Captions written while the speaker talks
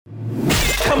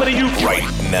coming to you right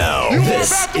now.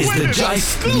 This is the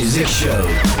Jive Music Show.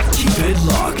 Keep it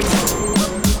locked.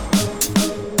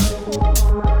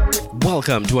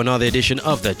 Welcome to another edition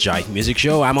of the Jive Music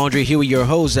Show. I'm Andre Huey, your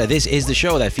host. This is the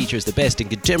show that features the best in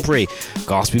contemporary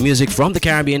gospel music from the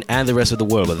Caribbean and the rest of the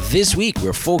world. But this week,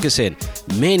 we're focusing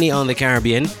mainly on the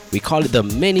Caribbean. We call it the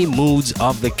many moods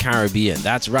of the Caribbean.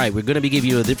 That's right. We're going to be giving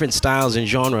you different styles and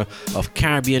genre of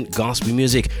Caribbean gospel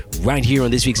music right here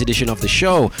on this week's edition of the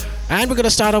show. And we're going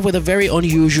to start off with a very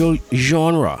unusual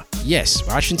genre. Yes,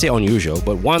 I shouldn't say unusual,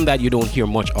 but one that you don't hear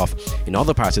much of in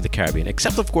other parts of the Caribbean,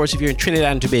 except, of course, if you're in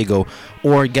Trinidad and Tobago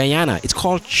or Guyana. It's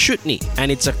called Chutney,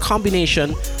 and it's a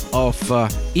combination of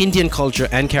Indian culture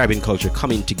and Caribbean culture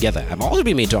coming together. I've also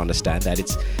been made to understand that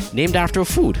it's named after a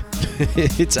food.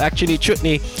 It's actually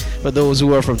chutney for those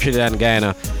who are from Trinidad and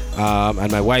Guyana,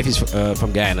 and my wife is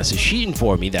from Guyana, so she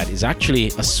informed me that it's actually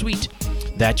a sweet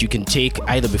that you can take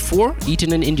either before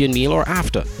eating an Indian meal or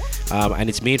after. And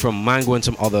it's made from mango and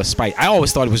some other spice. I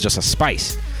always thought it was just a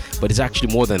spice, but it's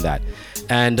actually more than that.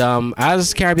 And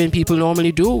as Caribbean people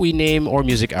normally do, we name our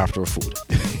music after a food.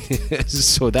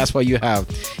 So that's what you have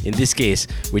in this case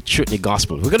with Chutney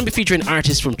Gospel. We're going to be featuring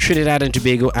artists from Trinidad and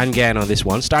Tobago and Guyana on this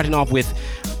one, starting off with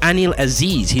Anil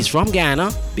Aziz. He's from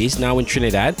Guyana, based now in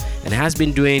Trinidad, and has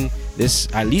been doing this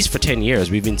at least for 10 years.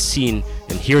 We've been seeing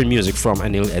and hearing music from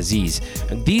Anil Aziz.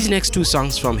 And these next two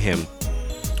songs from him,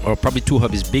 or probably two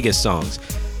of his biggest songs,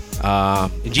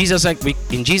 In Jesus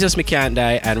Me Can't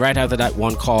Die, and right after that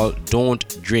one called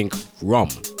Don't Drink Rum.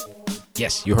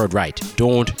 Yes, you heard right.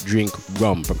 Don't Drink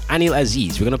Rum from Anil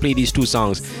Aziz. We're going to play these two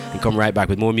songs and come right back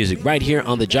with more music right here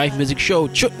on the Jive Music Show,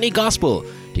 Chutney Gospel,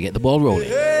 to get the ball rolling.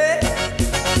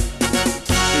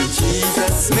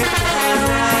 Jesus me can't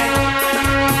die.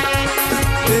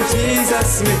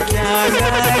 Jesus me can't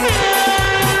die.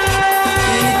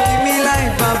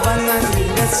 Abundantly,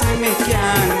 that's why me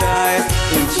can't die.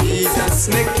 In Jesus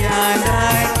me can't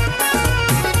die.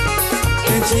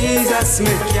 In Jesus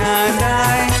me can't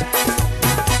die.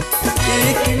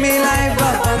 He give me life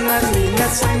abundantly,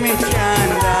 that's why me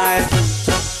can't die.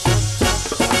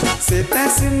 Satan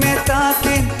see me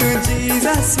talking to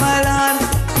Jesus my Lord.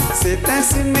 Satan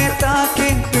see me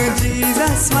talking to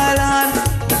Jesus my Lord.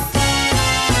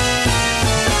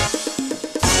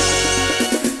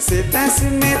 Satan see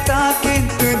me talking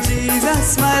to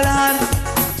Jesus, my Lord.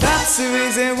 That's the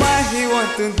reason why he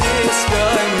want to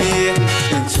destroy me.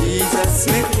 In Jesus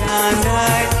me can't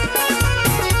die.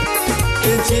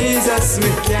 In Jesus me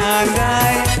can't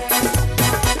die.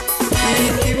 He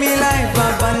give me life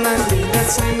abundantly,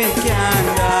 that's why me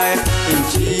can't die. In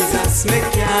Jesus me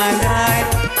can't die.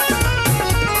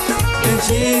 In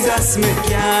Jesus me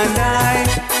can't die.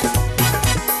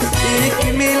 He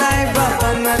give me life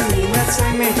abundantly, that's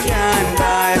why me can't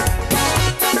die.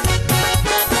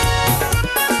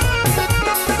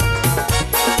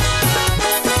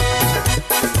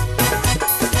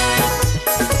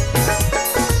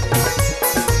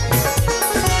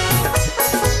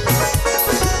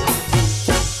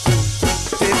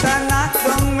 Satan knocked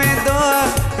on my door,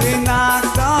 he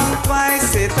knocked on twice.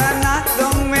 Satan knocked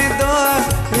on my door,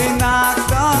 he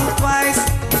knocked on twice.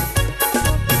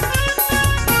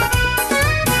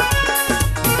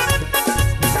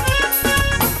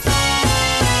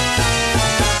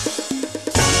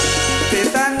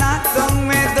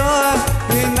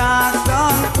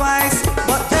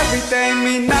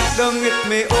 With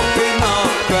me open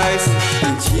up Christ.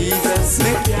 In Jesus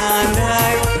me can't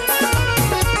die.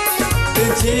 In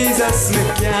Jesus me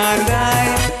can't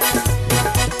die.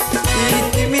 He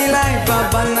give me life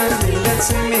abundantly,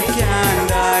 that's why me can't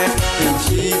die. In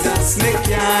Jesus me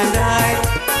can't die.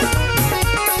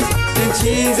 In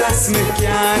Jesus me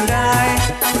can't die.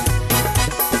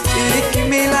 He give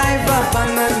me life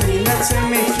abundantly, that's why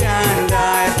me can't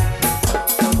die.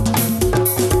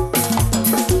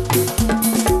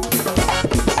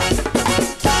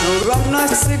 No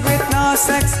cigarette, no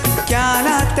sex,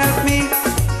 cannot help me.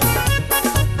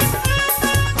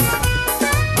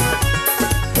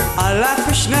 Allah,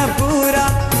 Krishna, Buddha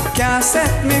can't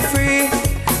set me free.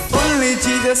 Only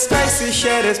Jesus Christ, He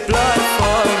shed His blood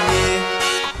for me.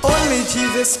 Only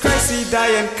Jesus Christ, He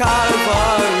died on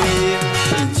Calvary.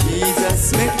 In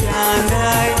Jesus me can't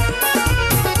die.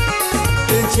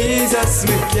 In Jesus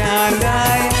me can't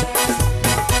die.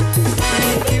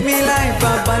 Give me life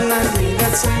abundantly,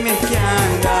 that's why me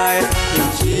can't die. In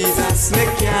Jesus me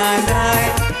can't die.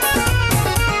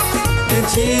 In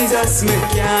Jesus me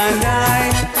can't die.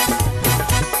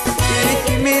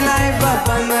 Give me life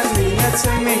abundantly, that's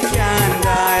why me can't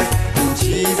die. In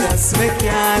Jesus me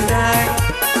can't die.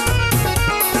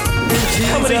 In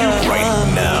Coming to you right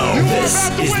now. This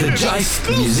is the Jive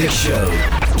Music Show.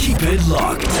 Keep it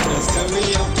locked. The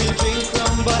story of we drink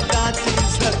from, but that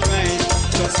is the crime.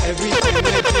 'Cause every time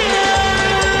I drink from,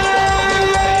 I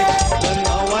life. But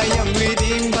now I am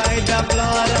redeemed by the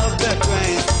blood of the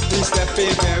Christ. We step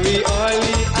in very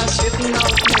early and shitting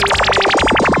out my life.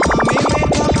 Mommy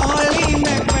wake up early,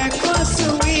 make breakfast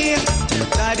sweet.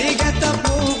 Daddy get up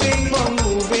moving, but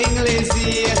moving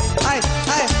lazy. Hey.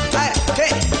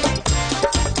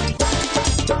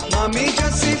 Mommy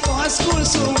just say for school,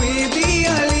 so we be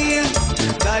early.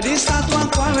 Daddy start one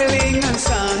quarreling and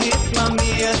sang it,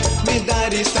 mommy. Me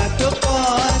daddy start to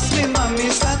fuss, me mommy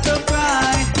start to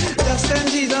cry. Just then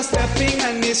Jesus stepping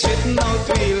and he's straighten out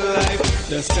real life.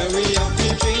 The story of me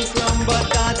drink from, but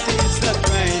that is the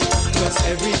crime. 'Cause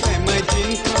every time I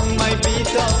drink from, I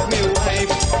beat up my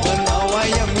wife. But now I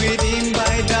am redeemed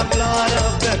by the blood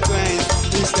of the Christ.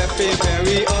 We step in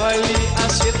very early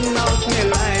and straighten out my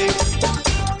life.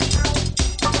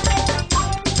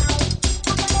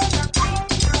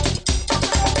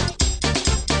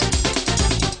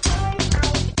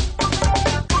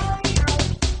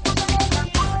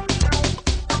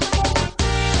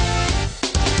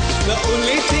 The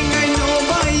only thing I know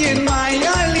by in my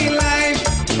early life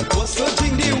was to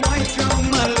drink the wine from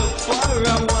a look for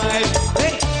a wife.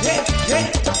 Hey.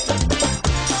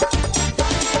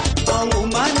 A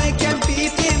woman I can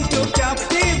beat into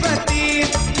captivity.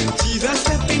 Jesus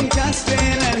stepping just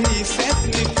then and he set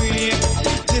me free.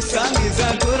 This song is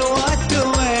a good word to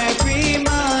every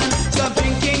man. Stop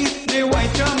drinking the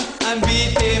white rum and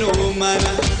beating a woman.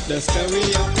 The story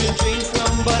of we drink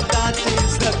from, but that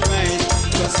is the crime.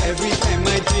 'Cause every time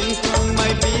I drink from,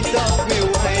 I beat up my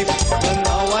wife. But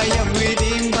now I am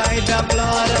redeemed by the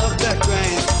blood of the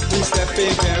Christ. We step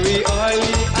in very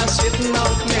early and straighten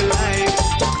out my life.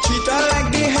 Treat her like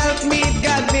the helpmeet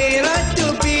God made her to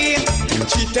be.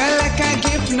 Treat her like a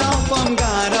gift now from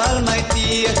God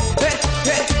Almighty. Hey.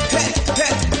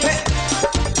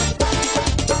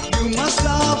 You must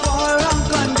love her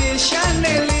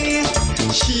unconditionally.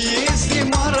 She is the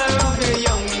mother of a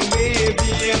young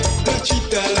baby.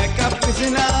 Treat her like a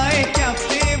prisoner in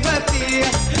captivity.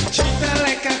 Treat her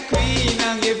like a queen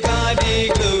and give God the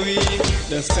glory.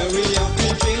 The story of me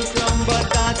drink from, but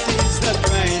that is the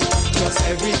crime. 'Cause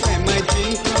every time I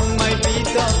drink from, I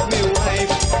beat up my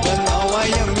wife. But now I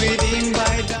am redeemed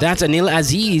by the... That's Anil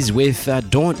Aziz with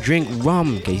Don't Drink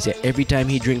Rum. Okay, he said every time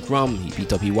he drink rum, he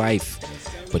beat up his wife.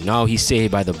 But now he's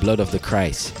saved by the blood of the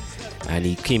Christ. And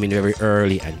he came in very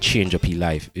early and changed up his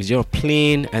life. It's your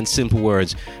plain and simple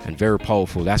words and very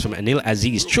powerful. That's from Anil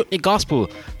Aziz, Chutney Gospel,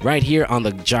 right here on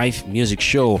the Jive Music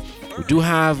Show. We do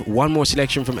have one more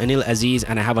selection from Anil Aziz,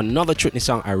 and I have another Chutney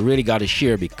song I really got to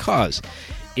share because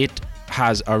it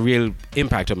has a real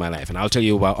impact on my life, and I'll tell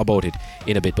you about it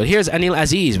in a bit. But here's Anil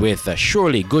Aziz with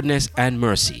Surely Goodness and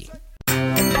Mercy.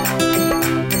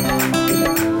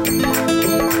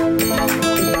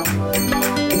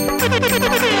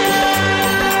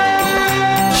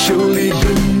 Surely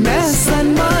goodness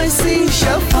and mercy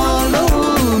shall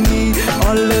follow me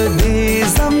all the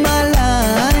days of my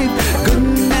life.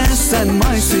 Goodness and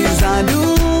mercies I do.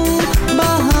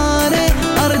 Bahare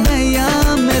ardaya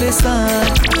mere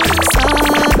saath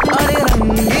aare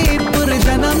range pur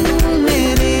janam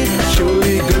mere.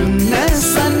 Surely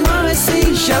goodness and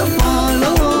mercy shall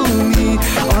follow me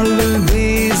all the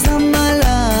days of my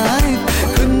life.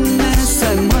 Goodness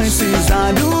and mercies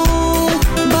I do.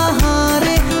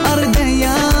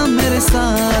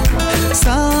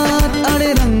 साथ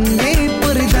अड़े रंगे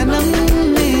पर जन्म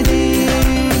मेरे.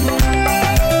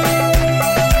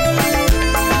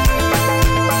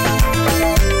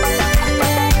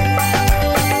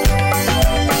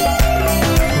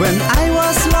 When I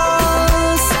was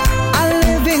lost and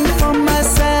living for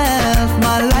myself,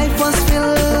 my life was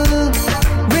filled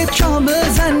with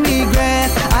troubles and regret,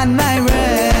 and I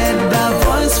read the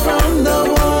voice from the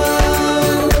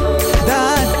one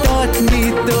that taught me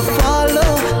to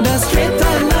follow the straight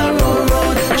and narrow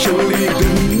road. Surely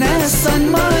goodness and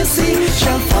mercy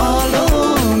shall follow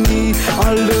me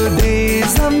all the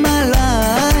days of my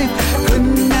life.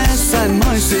 Goodness and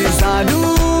mercies I do.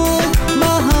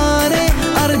 Bahare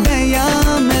ardaya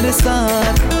mere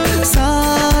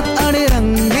saath ade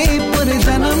range pur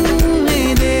janam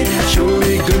mere.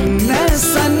 Surely goodness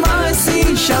and mercy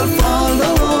shall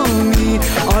follow me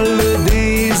all the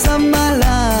days of my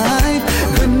life.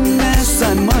 Goodness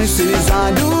and mercies I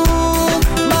do.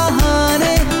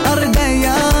 Bahare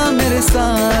ardaya mere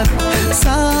saath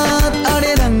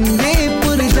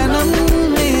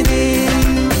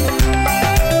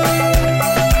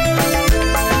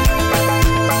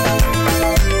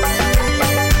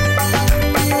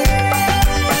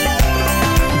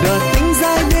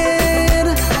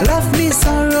left me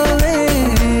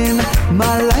sorrowing.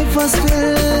 My life was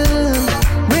filled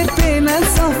with pain and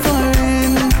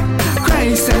suffering.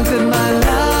 Christ entered my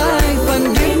life and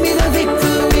gave me the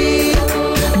victory.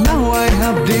 Now I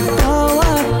have the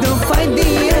power to fight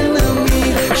the enemy.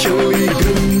 Surely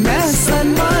goodness and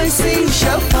mercy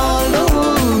shall follow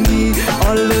me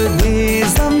all the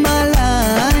days of my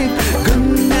life.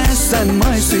 Goodness and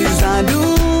mercies I do.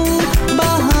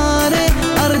 Bahare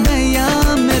ardaya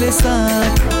mere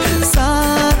saath,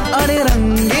 saath aade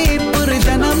range pur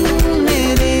janam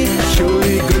mere.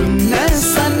 Surely goodness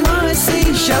and mercy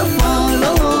shall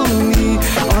follow me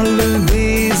all the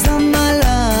days of my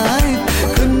life.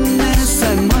 Goodness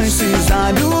and mercies I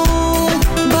do.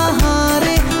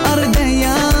 Bahare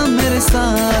ardaya mere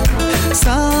saath,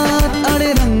 saath aade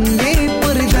range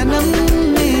pur janam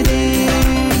mere.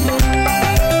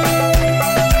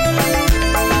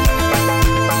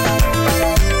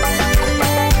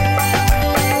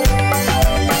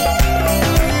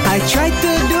 I tried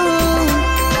to do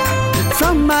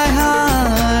from my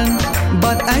heart,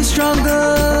 but I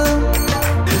struggle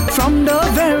from the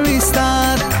very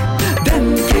start. Then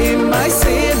came my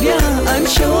Savior and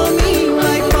showed me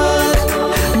my path.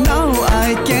 Now I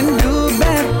can do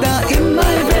better in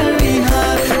my very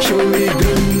heart. Surely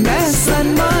goodness and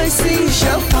mercy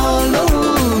shall follow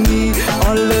me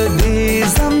all the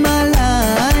days of my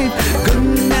life.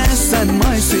 Goodness and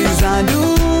mercies I do.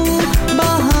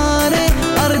 Bahare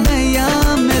ardaya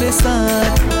mere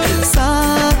saath,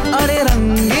 saath aade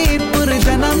range pur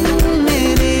janam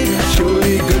mere.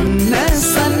 Surely goodness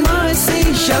and mercy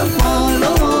shall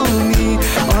follow me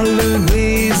all the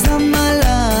days of my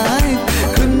life.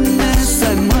 Goodness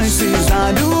and mercies I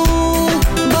do.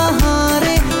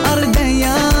 Bahare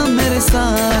ardaya mere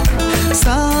saath,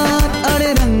 saath aade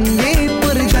range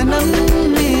pur janam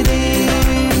mere.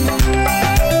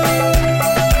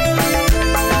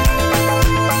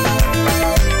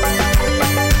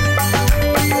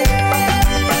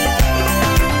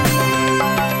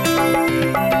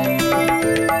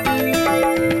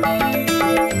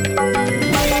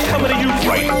 Coming to you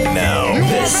right now.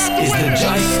 This is the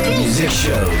Jive Music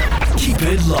Show. Keep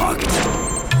it locked.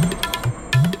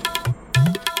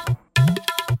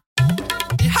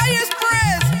 Highest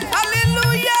praise,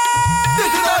 hallelujah.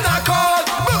 This is what I call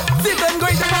sit and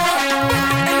great the Lord.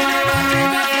 In the name of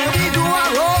Jesus, we do a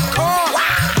roll call.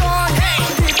 God, hey,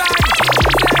 the band,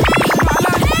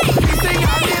 we sing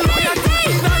hallelujah to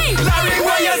Jesus. Larry,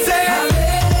 what you say?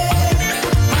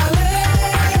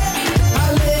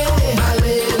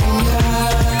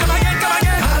 Come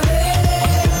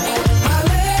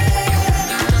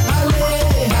again.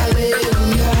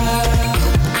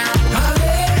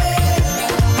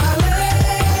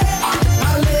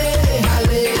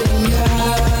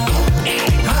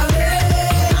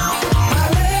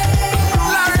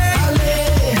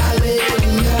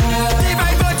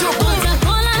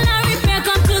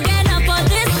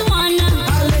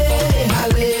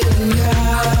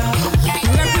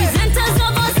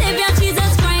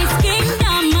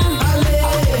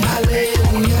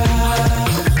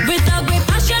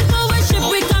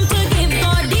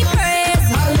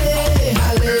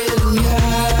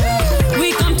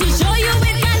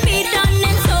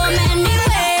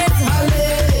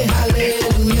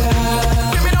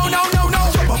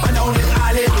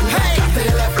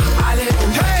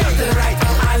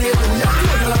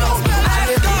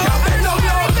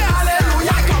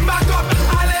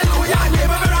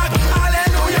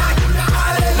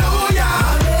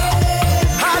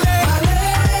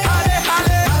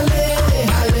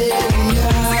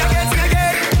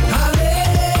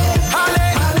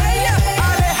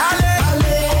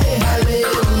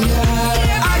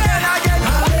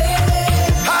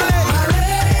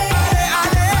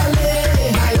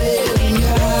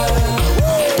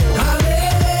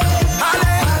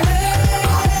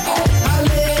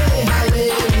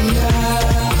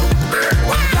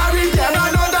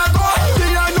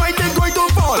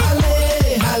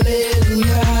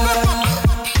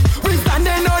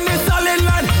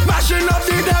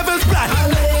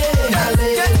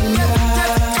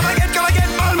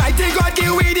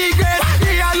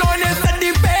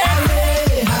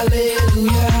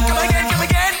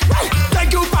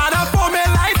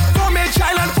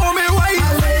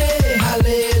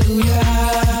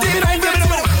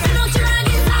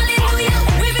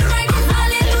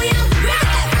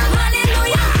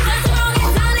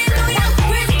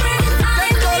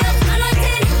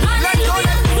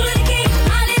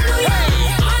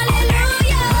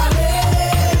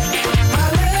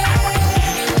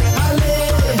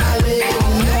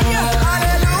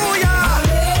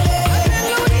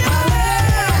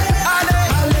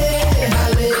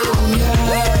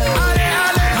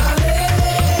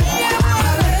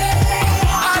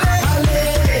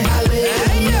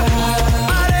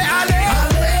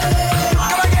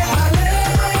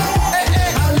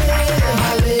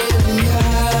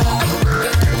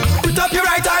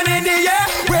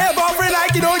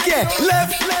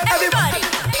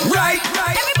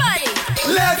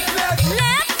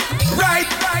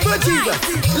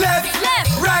 Left,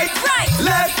 right,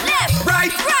 left, right, left,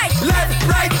 right, left,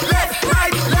 right,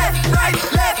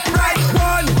 left, right.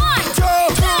 1,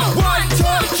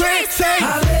 2, 3, sing.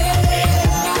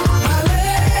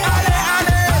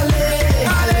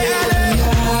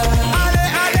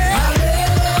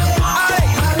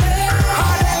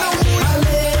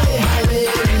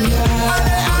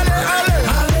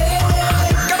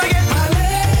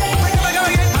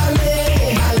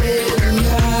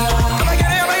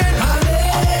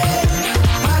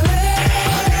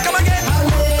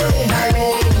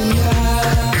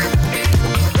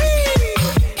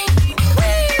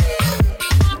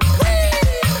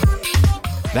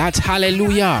 That's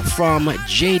Hallelujah from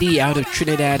JD out of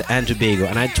Trinidad and Tobago.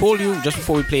 And I told you just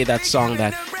before we played that song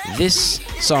that this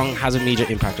song has a major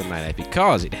impact on my life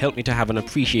because it helped me to have an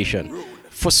appreciation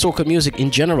for soca music in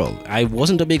general. I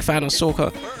wasn't a big fan of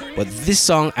soca, but this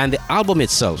song and the album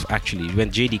itself, actually,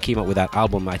 when JD came up with that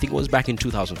album, I think it was back in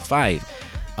 2005,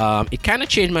 it kind of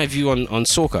changed my view on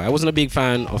soca. I wasn't a big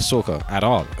fan of soca at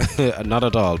all, not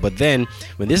at all. But then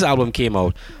when this album came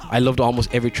out, I loved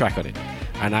almost every track on it.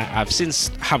 And I've since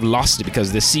have lost it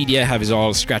because the CD I have is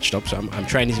all scratched up. So I'm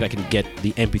trying to see if I can get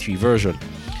the MP3 version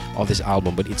of this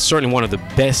album. But it's certainly one of the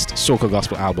best soca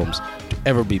gospel albums to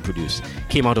ever be produced.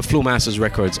 Came out of Flow Masters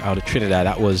Records out of Trinidad.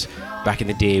 That was back in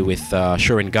the day with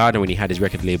Sherwin Gardner when he had his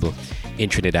record label in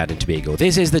Trinidad and Tobago.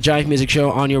 This is the Jive Music Show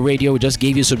on your radio. We just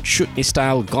gave you some Chutney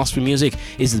style gospel music.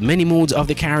 It's the many moods of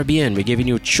the Caribbean. We're giving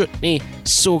you Chutney,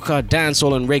 Soca,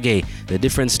 Dancehall and Reggae. The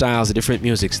different styles, the different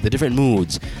musics, the different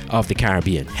moods of the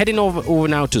Caribbean. Heading over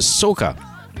now to Soca.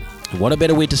 What a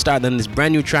better way to start than this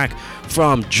brand new track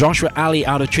from Joshua Ali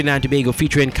out of Trinidad and Tobago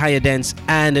featuring Kaya Dance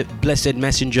and Blessed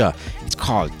Messenger. It's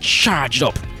called Charged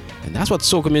Up. And that's what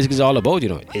soca music is all about, you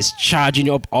know. It's charging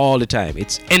you up all the time.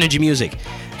 It's energy music.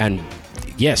 And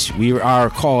yes, we are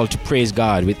called to praise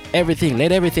God with everything.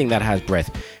 Let everything that has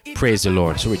breath praise the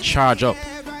Lord. So we charge up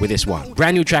with this one.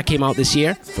 Brand new track came out this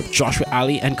year from Joshua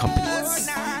Ali and Company.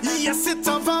 Yes, it's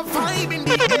a vibe in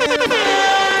the air.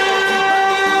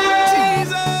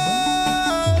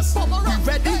 Jesus,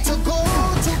 ready to go.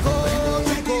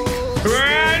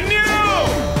 Brand new.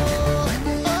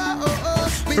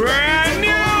 Brand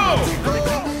new.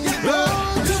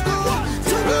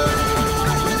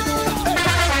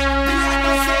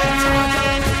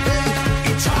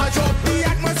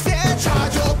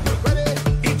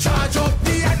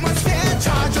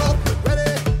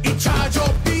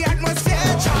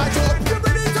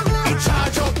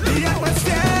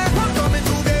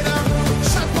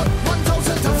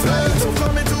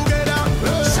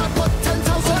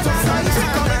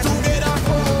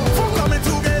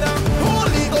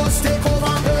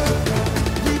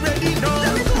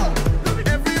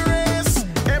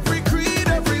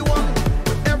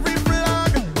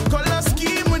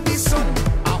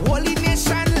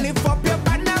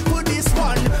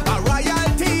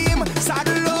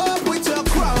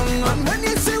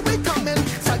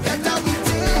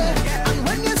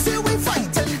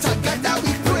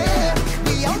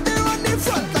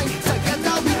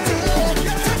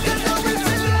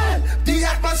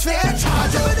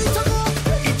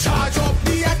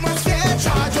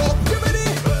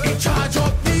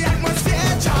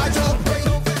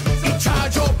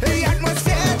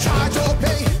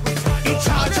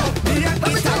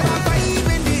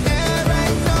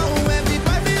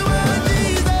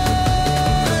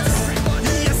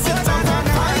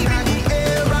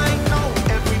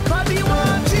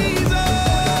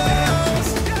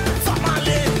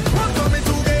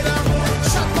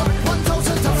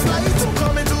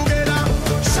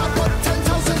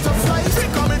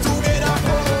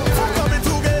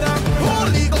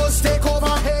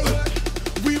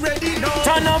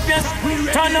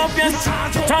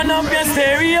 Turn up your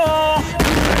stereo.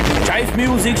 Jive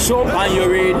Music Show on your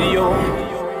radio.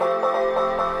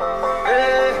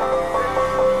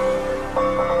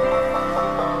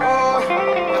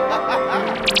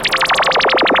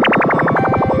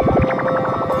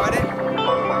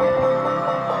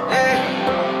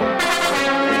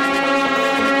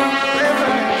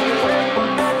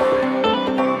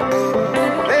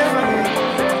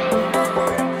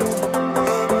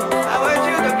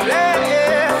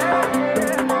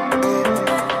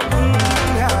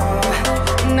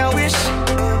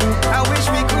 I wish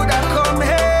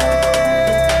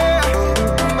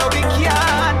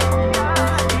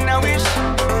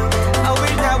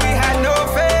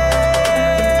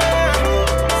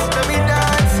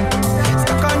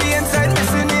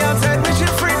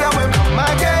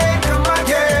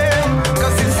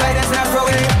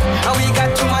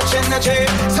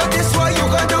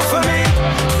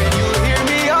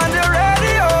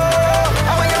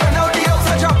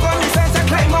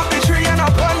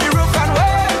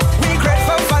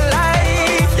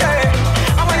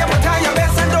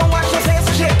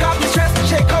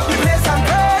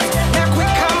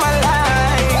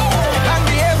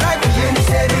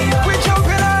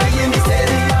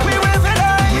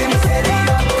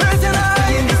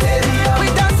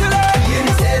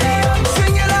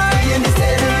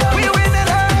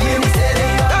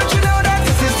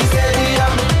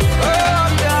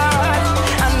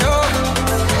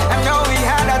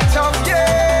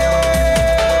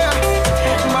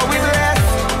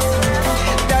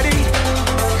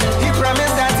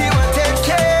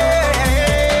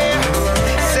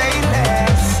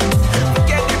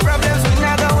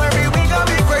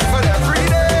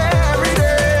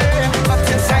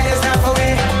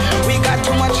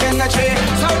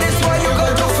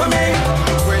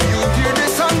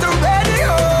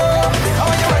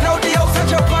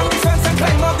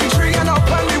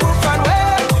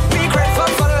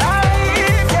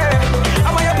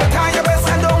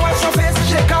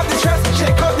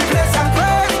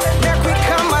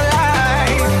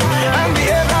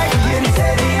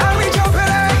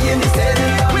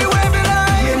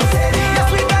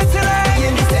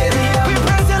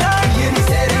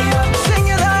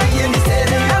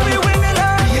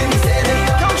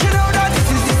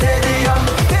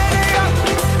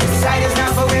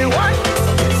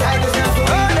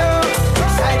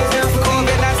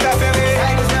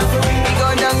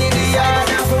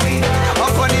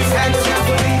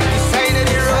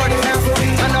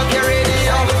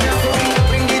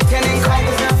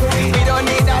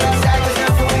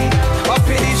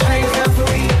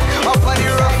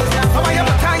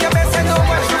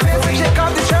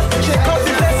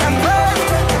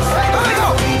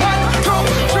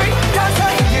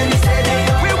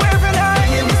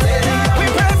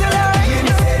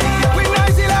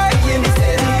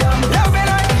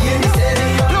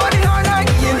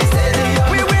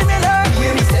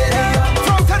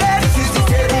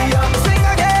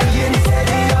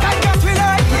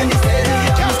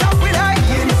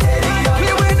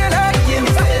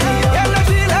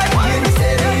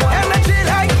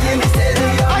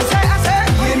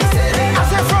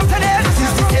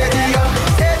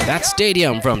That's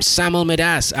Stadium from Samuel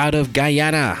Midas out of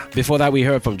Guyana. Before that, we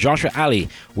heard from Joshua Ali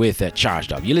with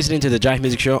Charged Up. You're listening to the Jive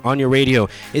Music Show on your radio.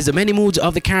 It's the many moods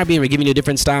of the Caribbean. We're giving you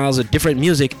different styles of different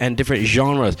music and different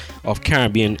genres of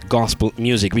Caribbean gospel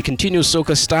music. We continue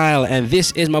Soca style, and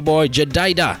this is my boy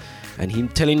Jadaida. And him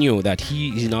telling you that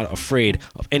he is not afraid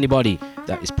of anybody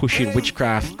that is pushing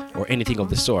witchcraft or anything of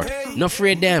the sort. Not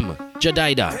afraid them.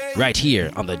 Jadaida, right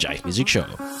here on the Jive Music Show.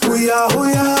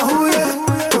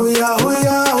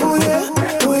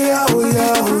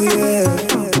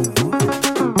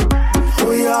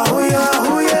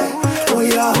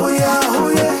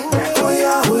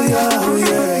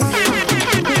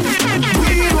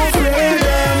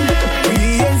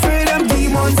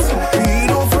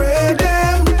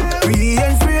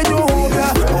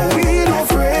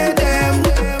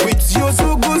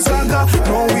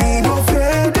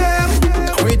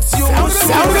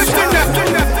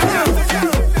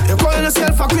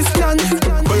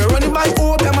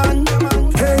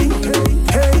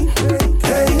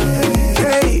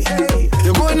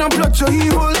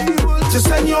 Evil, just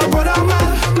send your brother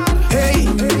man. Hey,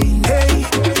 hey,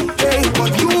 hey,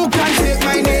 but you can't take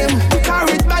my name.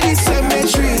 Carry it by the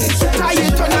cemetery. Tie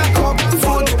it on a cup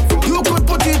foot. You could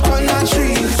put it on a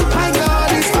tree. My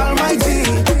God is almighty,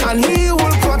 and he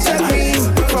will protect me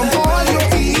from all your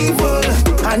evil.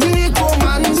 And he come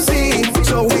and see.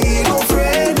 So we don't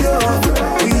afraid you.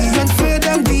 We ain't afraid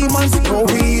them demons. No,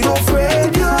 we don't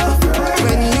afraid you.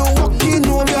 When you walking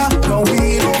over, no,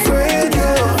 we don't afraid you.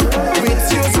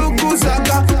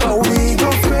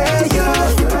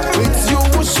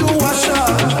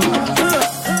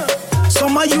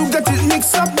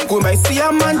 We might see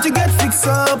a man to get fixed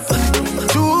up,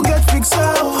 to get fixed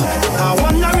up. I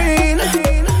wondering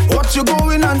what you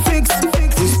going and fix.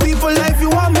 These people life you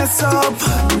want mess up,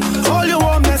 all you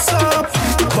want mess up.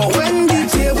 But when the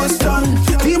table's done,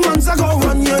 demons are gonna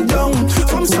run you down.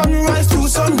 From sunrise to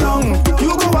sundown,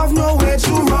 you go have nowhere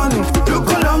to run. Look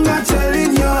along, I'm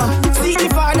telling ya. See the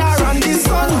father and the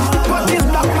son, but this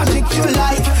black magic you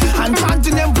like, and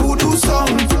chanting them voodoo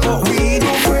song. But we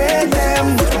don't afraid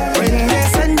them.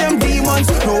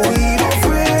 No, we don't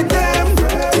afraid them.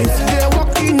 If they're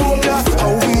walking over,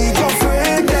 oh, we don't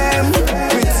afraid them.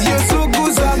 With your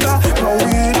Suguzaga, no,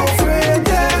 we don't afraid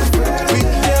them. With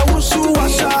their Wushu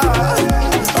Washa.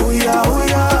 Oh yeah, oh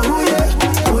yeah, oh yeah.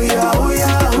 Oh yeah, oh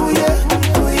yeah, oh yeah.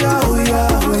 Oh yeah, oh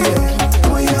yeah, oh yeah.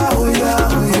 Oh yeah, oh yeah,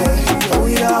 oh yeah. Oh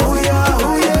yeah, oh yeah,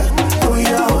 oh yeah. Oh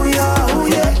yeah, oh yeah, oh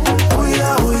yeah. Oh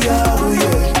yeah, oh yeah, oh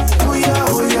yeah. Oh yeah,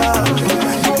 oh yeah.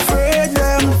 Don't afraid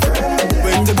them.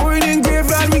 When the going in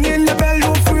ringing the bell,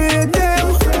 don't afraid them.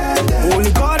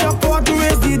 Holy God of power to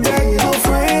raise the dead, don't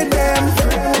afraid them.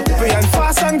 Pray and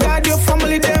fast and guide your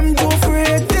family, them, don't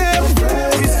afraid them.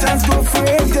 Christians, don't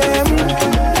afraid them.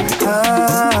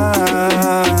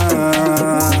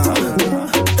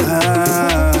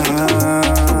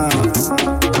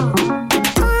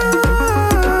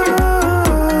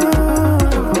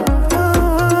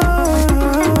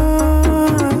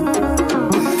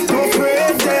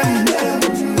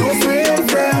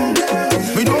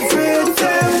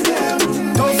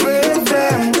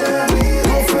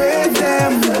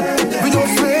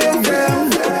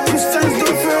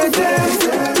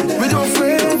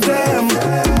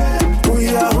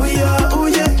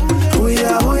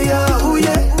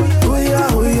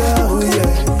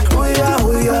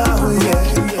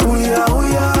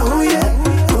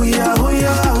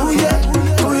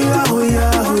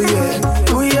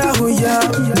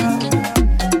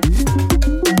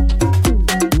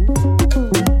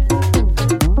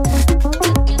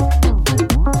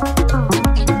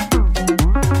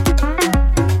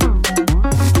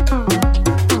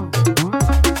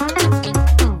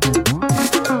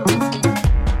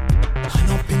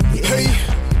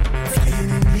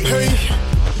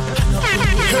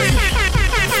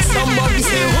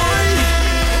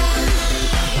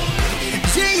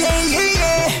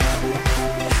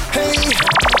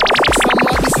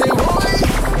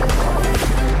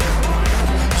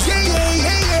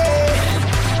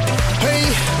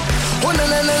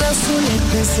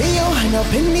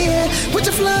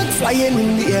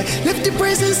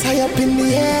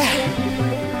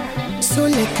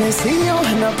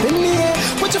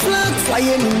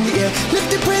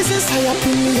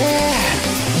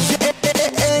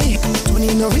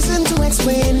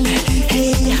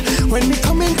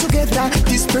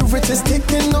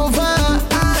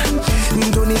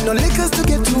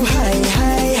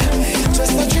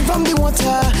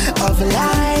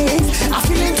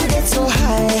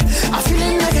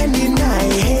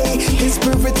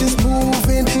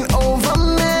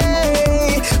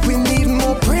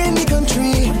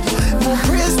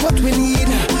 What we need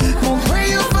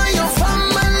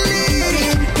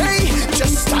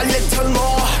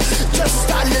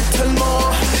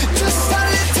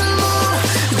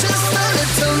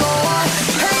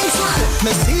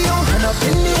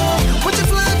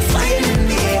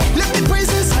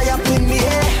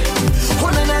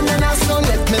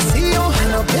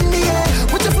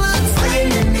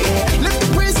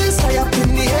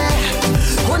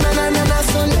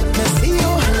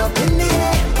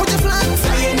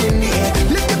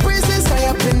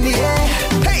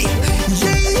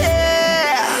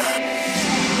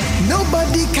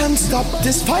up.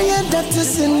 This fire that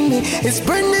is in me is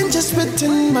burning just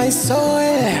within my soul.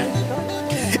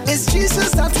 It's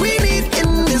Jesus that we need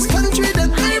in this country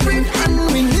that I bring, and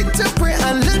we need to pray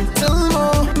a little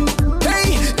more.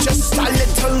 Hey, just a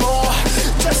little more,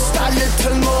 just a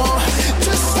little more,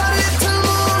 just a little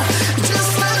more,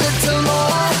 just a little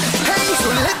more. Hey, so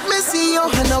let me see your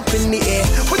hand up in the air,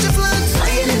 with your flag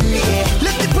flying in the air.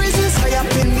 Let the praises high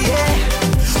up in the air.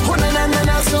 Oh na na na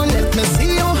na, so let me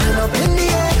see your hand up in the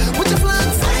air, with your flag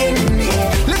flying in the air.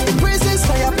 Let the praises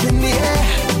high up in the air.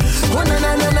 Oh na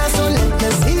na na na, so let me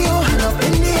see your hand up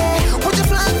in the air, with your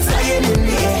flag flying in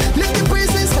the air. Let the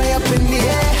praises high up in the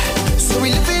air. So we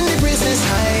live in the praises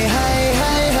high, high,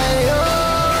 high, high,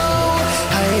 oh,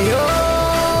 high,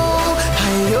 oh,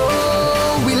 high,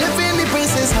 oh. We live in the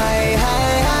praises high,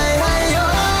 high, high, high, oh,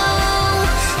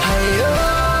 high, oh,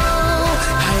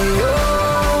 high,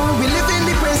 oh. We live in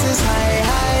the praises high,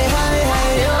 high, high,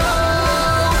 high, oh,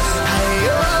 high,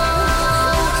 oh,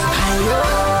 high,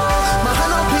 oh. My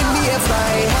hand up in the air,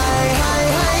 fly high, high,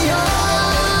 high, oh,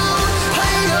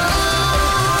 high,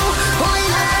 oh, oh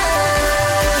yeah.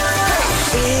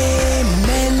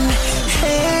 Amen,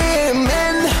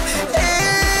 amen,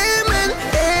 amen,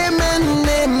 amen,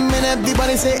 amen.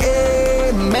 Everybody say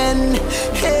amen,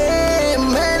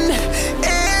 amen,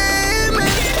 amen.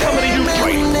 Coming to you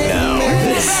right now.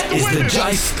 This is the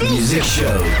Jive Music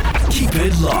Show. Keep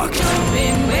it locked.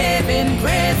 Jumping, waving,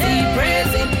 praising,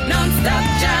 non-stop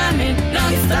jamming,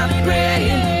 non-stop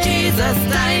praying. Jesus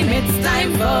time, it's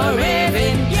time for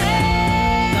raving.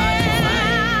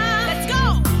 Let's go.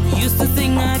 Used to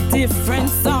sing a different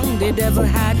song, the devil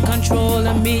had control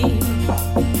of me.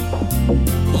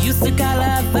 Used to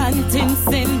gallivant in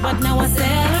sin, but now I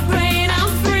celebrate,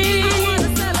 I'm free.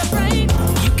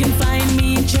 You can find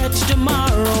me in church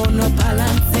tomorrow, no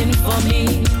balancing for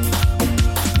me.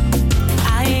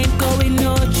 I ain't going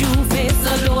no Juve,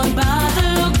 so don't bother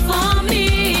look for me.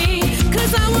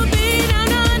 'Cause I will be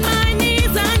down on my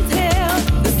knees until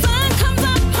the sun comes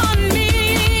up on me.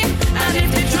 And if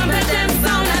the trumpet them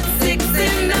sound at 6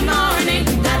 in the morning,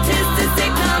 that is the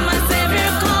signal my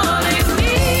Savior calling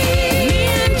me. Me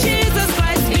and Jesus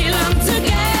Christ belong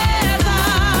together.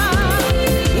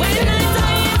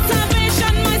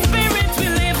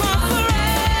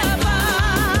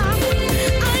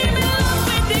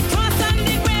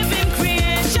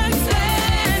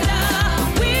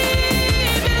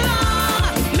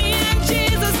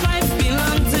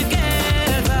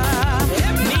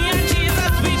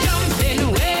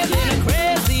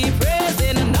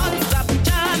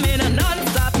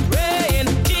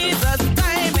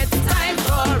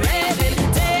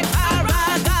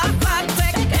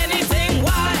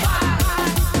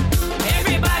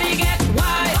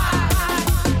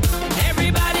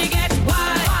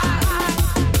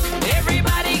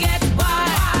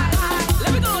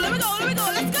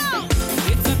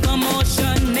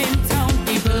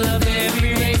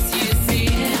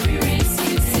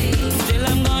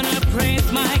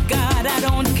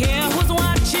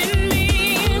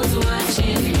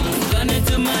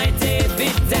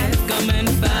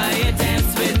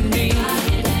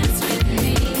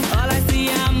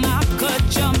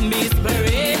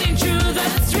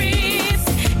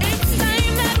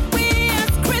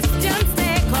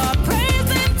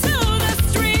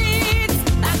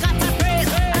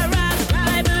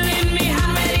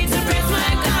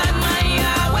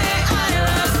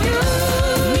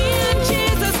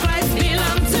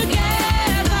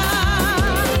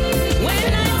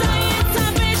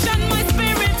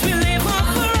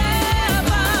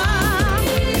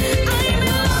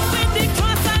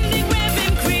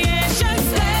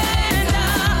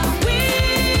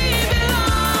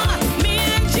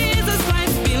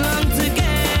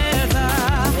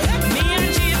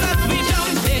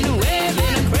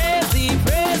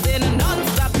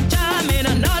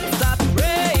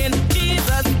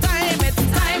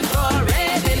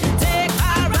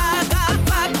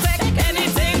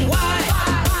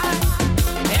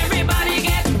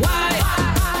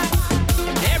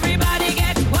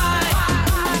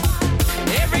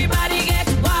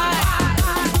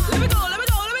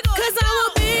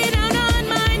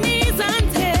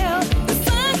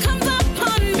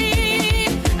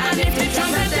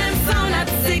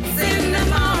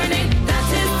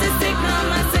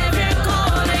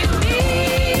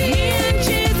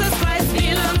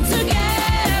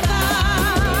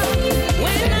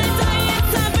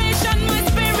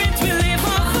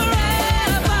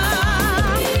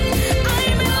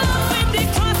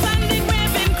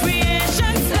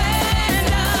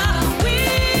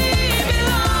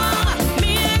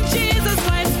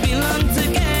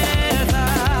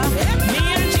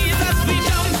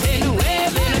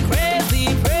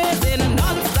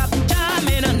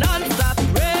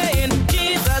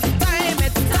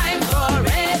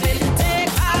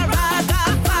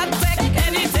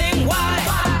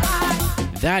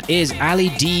 That is Ali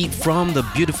D from the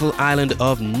beautiful island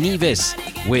of Nevis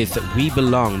with We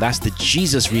Belong. That's the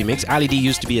Jesus remix. Ali D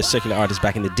used to be a secular artist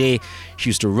back in the day. She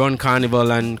used to run Carnival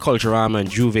and Culturama and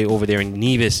Juve over there in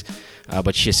Nevis.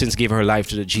 But she has since gave her life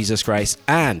to Jesus Christ,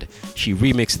 and she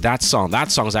remixed that song.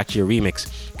 That song is actually a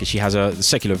remix because she has a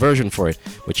secular version for it,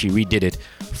 but she redid it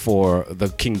for the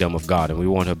kingdom of God, and we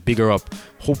want to big her up.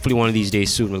 Hopefully one of these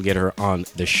days soon we'll get her on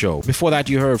the show. Before that,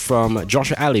 you heard from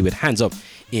Joshua Ali with Hands Up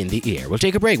in the Air. We'll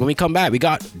take a break. When we come back, we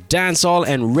got dancehall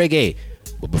and reggae.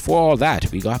 But before all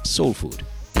that, we got soul food.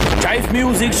 Jive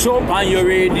Music Show on your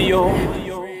radio.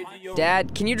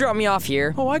 Dad, can you drop me off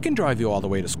here? Oh, I can drive you all the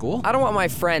way to school. I don't want my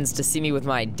friends to see me with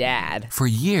my dad. For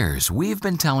years, we've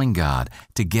been telling God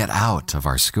to get out of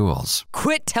our schools.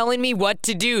 Quit telling me what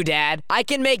to do, Dad. I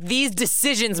can make these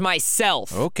decisions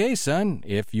myself. Okay, son,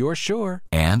 if you're sure.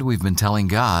 And we've been telling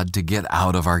God to get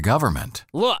out of our government.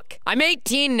 Look, I'm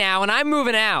 18 now and I'm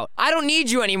moving out. I don't need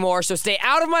you anymore, so stay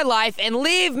out of my life and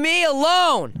leave me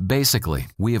alone. Basically,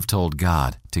 we have told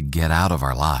God to get out of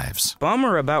our lives.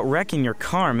 Bummer about wrecking your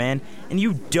car, man. And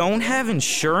you don't have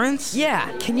insurance?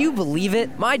 Yeah, can you believe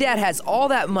it? My dad has all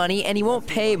that money and he won't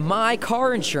pay my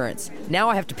car insurance. Now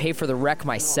I have to pay for the wreck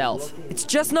myself. It's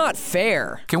just not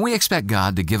fair. Can we expect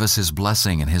God to give us His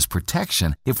blessing and His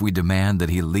protection if we demand that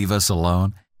He leave us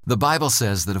alone? The Bible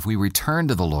says that if we return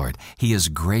to the Lord, He is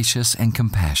gracious and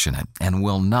compassionate and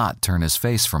will not turn His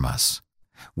face from us.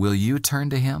 Will you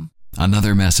turn to Him?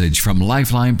 Another message from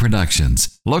Lifeline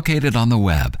Productions, located on the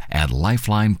web at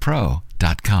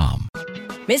lifelinepro.com.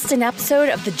 Missed an episode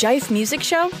of The Jive Music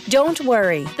Show? Don't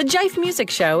worry. The Jive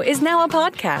Music Show is now a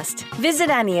podcast. Visit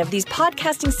any of these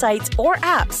podcasting sites or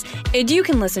apps, and you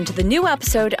can listen to the new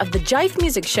episode of The Jive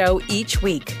Music Show each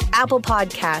week. Apple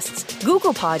Podcasts,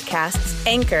 Google Podcasts,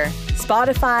 Anchor,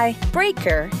 Spotify,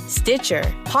 Breaker, Stitcher,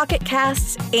 Pocket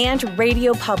Casts, and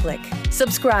Radio Public.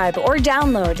 Subscribe or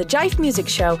download The Jive Music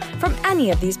Show from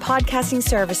any of these podcasting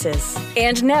services.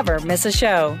 And never miss a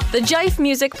show. The Jive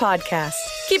Music Podcast,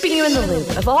 keeping you in the loop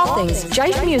of all things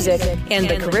jive music and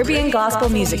the Caribbean gospel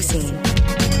music scene.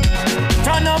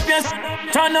 Turn up your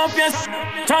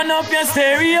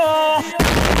stereo.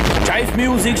 Jive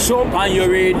Music Show on your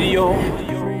radio.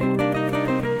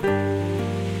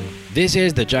 This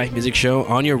is the Jive Music Show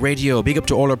on your radio. Big up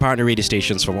to all our partner radio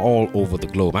stations from all over the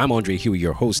globe. I'm Andre Huey,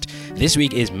 your host. This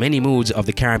week is Many Moods of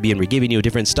the Caribbean. We're giving you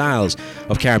different styles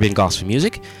of Caribbean gospel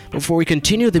music. Before we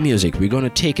continue the music, we're going to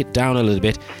take it down a little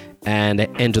bit and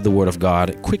enter the Word of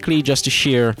God quickly, just to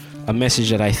share a message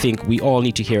that I think we all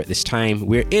need to hear at this time.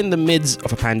 We're in the midst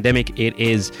of a pandemic. It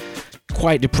is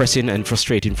quite depressing and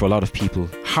frustrating for a lot of people.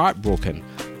 Heartbroken.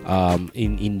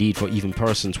 Indeed, for even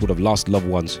persons who would have lost loved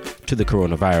ones to the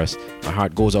coronavirus. My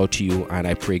heart goes out to you, and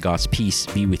I pray God's peace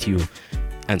be with you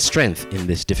and strength in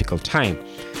this difficult time.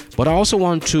 But I also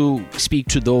want to speak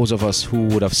to those of us who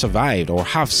would have survived or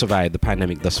have survived the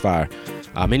pandemic thus far.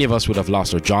 Many of us would have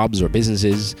lost our jobs or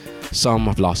businesses. Some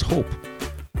have lost hope.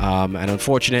 And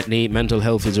unfortunately, mental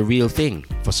health is a real thing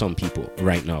for some people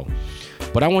right now.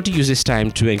 But I want to use this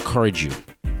time to encourage you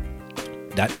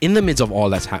that in the midst of all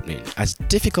that's happening, as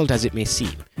difficult as it may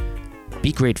seem,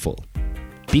 be grateful,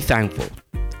 be thankful.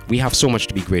 We have so much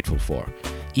to be grateful for.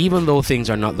 Even though things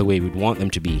are not the way we'd want them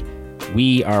to be,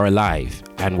 we are alive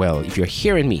and well. If you're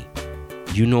hearing me,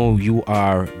 you know you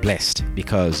are blessed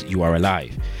because you are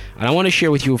alive. And I want to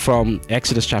share with you from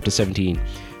Exodus chapter 17.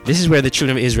 This is where the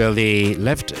children of Israel, they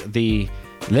left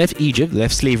Egypt,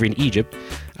 left slavery in Egypt,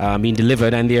 being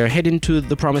delivered, and they're heading to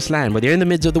the promised land, but they're in the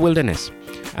midst of the wilderness.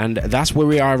 And that's where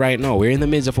we are right now. We're in the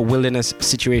midst of a wilderness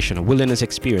situation, a wilderness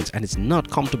experience, and it's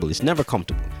not comfortable. It's never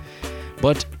comfortable.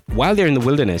 But while they're in the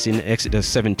wilderness, in Exodus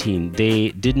 17,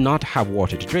 they did not have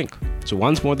water to drink. So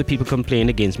once more the people complained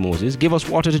against Moses, "Give us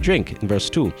water to drink," in verse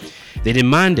 2. They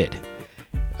demanded.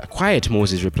 "Quiet,"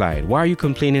 Moses replied. "Why are you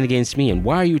complaining against me, and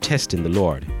why are you testing the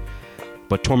Lord?"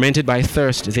 But tormented by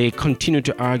thirst, they continued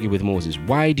to argue with Moses.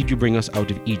 "Why did you bring us out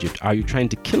of Egypt? Are you trying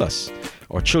to kill us,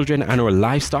 our children and our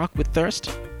livestock with thirst?"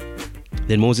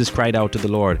 Then Moses cried out to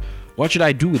the Lord, "What should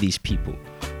I do with these people?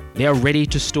 They are ready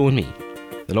to stone me."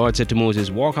 The Lord said to Moses,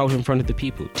 "Walk out in front of the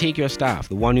people. Take your staff,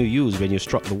 the one you used when you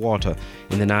struck the water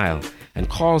in the Nile, and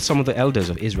call some of the elders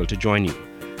of Israel to join you.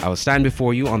 I will stand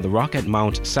before you on the rock at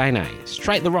Mount Sinai.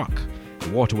 Strike the rock, the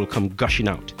water will come gushing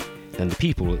out. Then the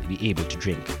people will be able to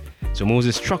drink." So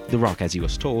Moses struck the rock as he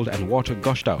was told, and water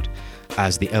gushed out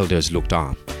as the elders looked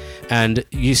on. And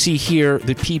you see here,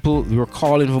 the people were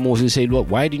calling for Moses, saying, "Look,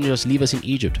 why didn't you just leave us in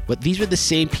Egypt?" But these were the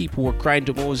same people who were crying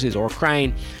to Moses, or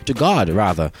crying to God,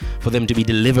 rather, for them to be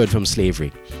delivered from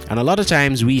slavery. And a lot of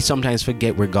times, we sometimes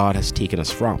forget where God has taken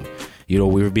us from. You know,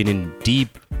 we've been in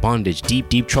deep bondage,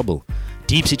 deep trouble,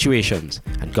 deep situations,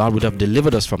 and God would have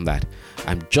delivered us from that.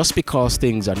 And just because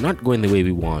things are not going the way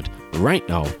we want, right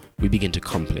now, we begin to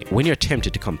complain. When you're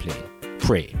tempted to complain,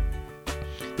 pray.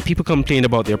 The people complain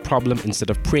about their problem instead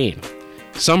of praying.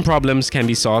 Some problems can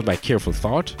be solved by careful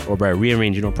thought or by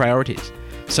rearranging our priorities.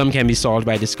 Some can be solved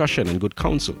by discussion and good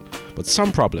counsel, but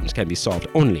some problems can be solved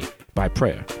only by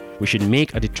prayer. We should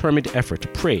make a determined effort to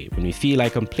pray when we feel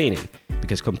like complaining,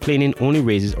 because complaining only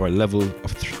raises our level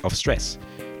of stress.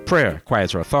 Prayer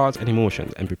quiets our thoughts and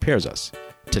emotions and prepares us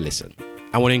to listen.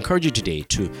 I want to encourage you today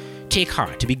to take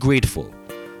heart, to be grateful,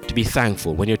 to be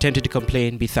thankful. When you're tempted to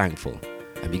complain, be thankful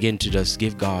and begin to just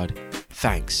give God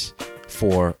thanks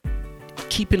for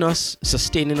keeping us,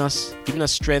 sustaining us, giving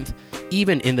us strength,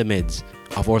 even in the midst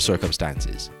of our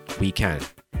circumstances. We can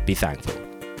be thankful.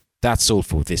 That's Soul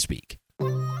Food this week.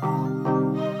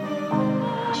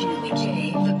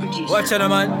 Watch out,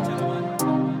 man.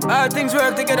 All things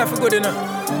work together for good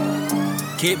enough.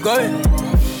 Keep going.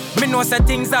 Me know say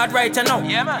things are right you know.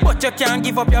 Yeah, man. But you can't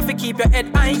give up, you have to keep your head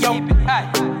high, yo.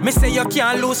 Me say you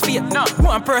can't lose faith. No.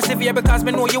 One persevere because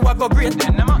me know you are go great.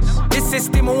 This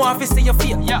system want to see you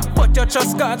fail. Yeah. But you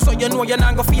trust God so you know you're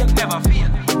not gonna fail. Never fail.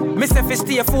 Me say fi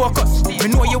stay focused. Me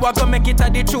know you are gonna make it,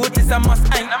 and the truth is a must.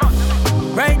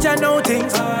 Right you know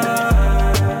things.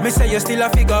 Me say you still a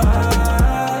figure.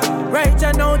 Right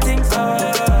you know things.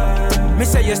 Me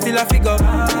say you still a figure.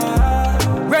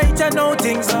 Right you know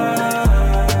things.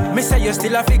 Me say you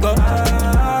still a figure.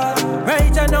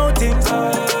 Right you know things.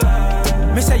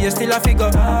 Me say you still a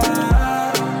figure.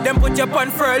 Them put you on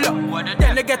furlough.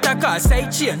 Then they get a call, say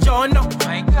change, oh no.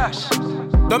 My gosh.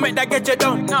 Don't make that get you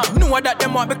down. No. Know that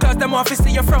them want because them want to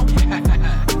see you from.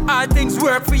 All things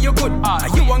work for you good.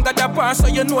 You won't got that power so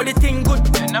you know the thing good.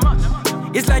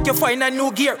 It's like you find a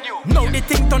new gear. Now the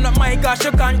thing turn up, my gosh,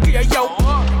 you can't clear, yo.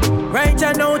 Right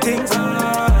you know things.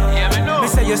 Me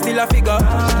say you still a figure.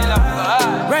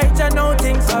 Right you know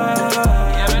things.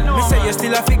 Me say you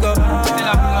still a figure.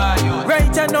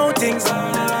 Right you know things.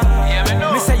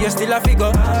 Me say you still a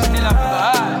figure.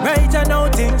 Right you know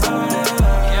things.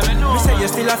 Me say you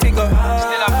still a figure.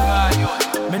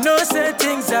 Me know say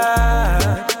things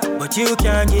are, but you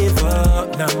can't give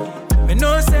up now. Me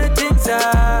know say things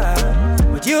are,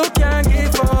 but you can't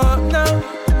give up now.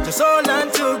 Just hold on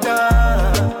to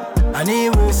God, and He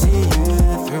will see you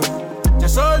through.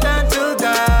 Just hold on to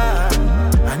God,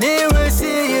 and He will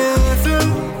see you through.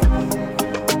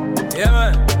 Yeah,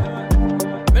 man.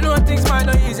 Me know things might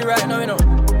not easy right now, you know,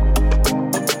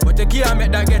 but you can't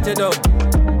make that get you down.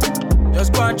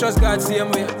 Just go and trust God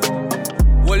same way.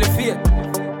 Holy faith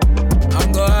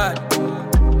and go hard.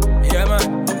 Yeah,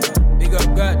 man. Big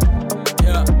up God.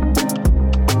 Yeah.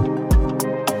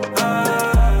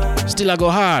 Still I Go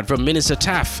Hard from Minister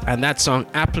Taff, and that song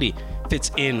aptly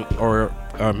fits in our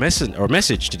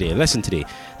message today, lesson today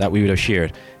that we would have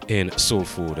shared in Soul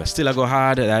Food. Still I Go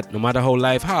Hard, that no matter how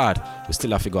life hard, we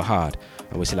still have to go hard,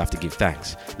 and we still have to give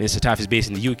thanks. Minister Taff is based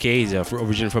in the UK. He's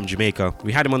originally from Jamaica.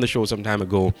 We had him on the show some time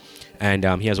ago, and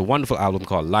he has a wonderful album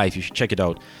called Life. You should check it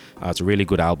out. It's a really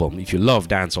good album if you love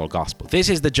dancehall gospel. This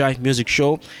is the Jive Music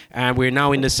Show, and we're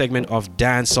now in the segment of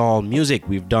dancehall music.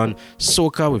 We've done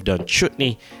Soca, we've done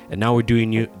Chutney, and now we're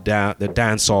doing the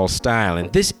dancehall style.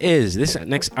 And this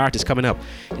next artist coming up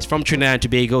is from Trinidad and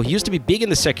Tobago. He used to be big in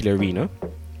the secular arena,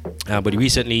 but he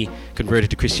recently converted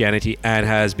to Christianity and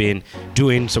has been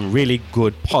doing some really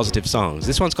good positive songs.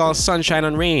 This one's called Sunshine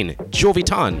and Rain.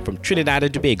 Joviton from Trinidad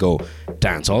and Tobago,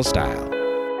 dancehall style.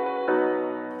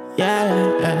 Yeah,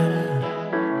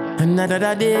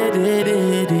 another day.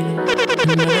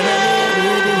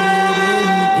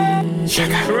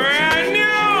 Shaka brand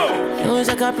new. No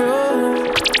Shaka Pro.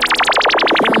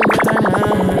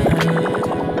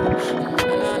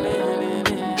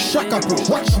 Shaka Pro,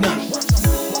 watch now.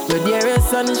 Where there is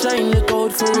sunshine, look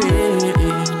out for it.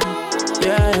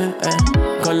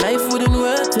 Yeah, cause life wouldn't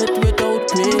worth it without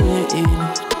pain.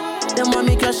 Them want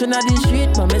me crashing at the street,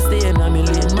 but me staying on me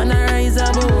lane. Man, I rise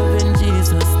above in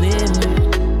Jesus' name.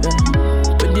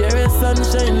 Yeah. But there is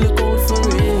sunshine, look out for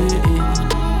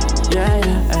it.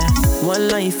 Yeah. One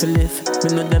life to live. Me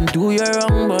know them do you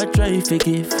wrong, but try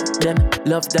forgive them.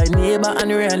 Love thy neighbor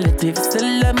and relatives.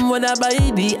 Tell them when I buy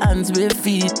the hands we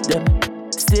feed them.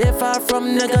 Stay far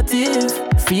from negative.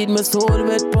 Feed my soul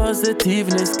with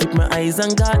positiveness. Keep my eyes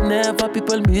on God, never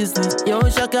people business. Yo,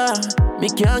 Shaka, me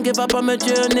can't give up on my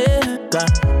journey.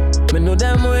 Me know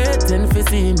them waiting for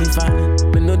see me fall.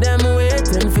 Me know them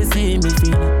waiting for see me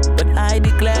feel. But I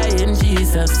declare in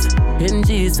Jesus' name, in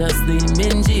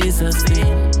Jesus'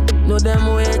 name. Know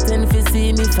them waiting for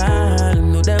see me fall.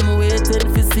 Know them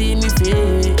waiting for see me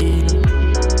fail.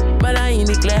 But I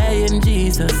declare in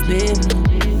Jesus' name.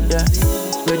 Yeah,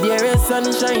 where there is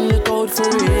sunshine, look out for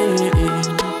it.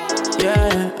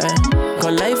 Yeah,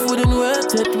 cause life wouldn't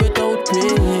worth it without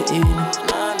praying.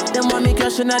 Them want me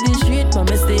crashing at the street, but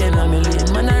me stay in a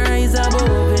million. Man, I rise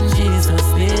above in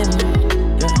Jesus' name.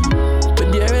 Yeah,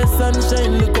 but there is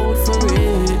sunshine, look out for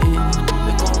it.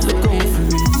 Look out for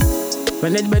it.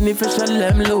 When it's beneficial,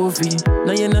 them love it.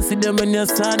 Now you not see them when you're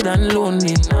sad and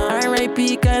lonely.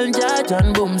 R.I.P. Kyle, George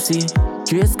and Bumsy.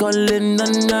 Trace Cullen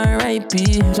and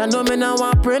R.I.P. Chando me now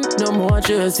want print no more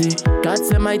jersey. God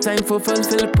say my time for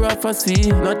fulfill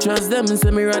prophecy. Not trust them,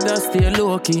 say me rather stay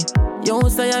low-key. You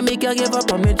say I make you give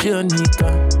up on my journey.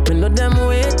 Me know them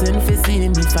waiting for see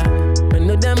me fall. Me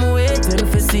know them waiting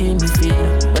for see me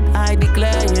fail. But I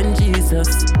declare in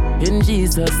Jesus' name, in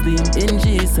Jesus' name.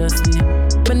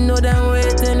 Me know them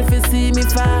waiting for see me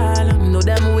fall. Me know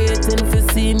them waiting for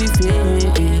see me fail.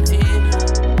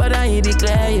 But I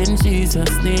declare in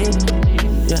Jesus' name,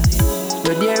 yeah.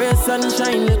 Where there is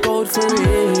sunshine, look out for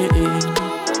it,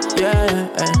 yeah.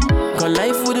 Cause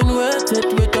life wouldn't worth it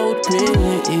without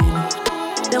praying.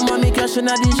 Them want me crashing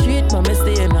at the street, but me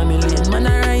stay in a million. Man,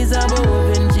 I rise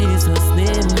above in Jesus'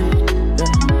 name,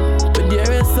 yeah. Where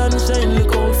there is sunshine,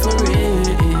 look out for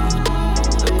it.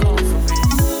 Look out for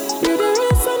it. Where there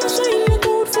is sunshine, look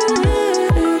out for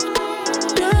it,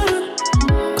 yeah.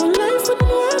 Cause life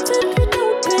wouldn't worth it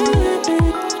without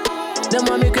praying. Them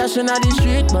want me crashing at the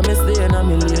street, but me stay in a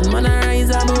million. Man, I rise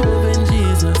above in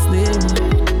Jesus' name,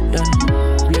 yeah.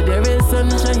 Where there is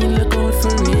sunshine, look out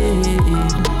for it.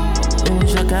 Oh,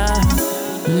 Shaka,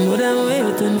 know them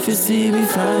waiting for see me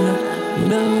fall. Know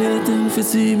them waiting for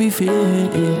see me fail.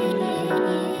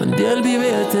 And they'll be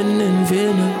waiting in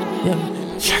vain, yeah.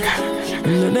 Shaka,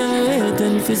 know them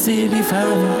waiting for see me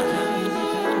fall.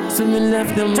 So me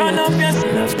left them turn up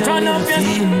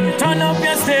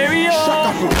your stereo.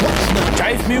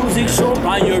 Jive music show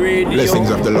on your radio. Blessings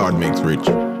of the Lord makes rich.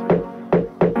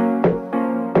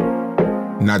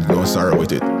 Not no sorrow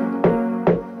with it.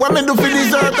 What me do for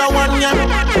desert a one yeah?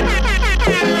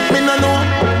 Me no know.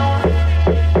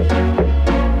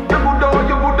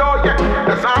 You good oh, yeah.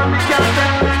 That's all me can say.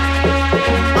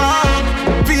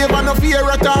 Favor no fear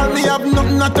at all. Me have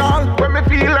nothing at all. When me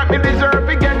feel like me deserve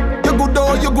again. You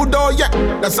good oh, yeah.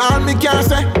 That's all me can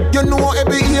say. You know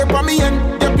every year for me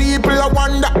end. Your people a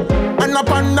wonder and a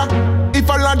ponder. If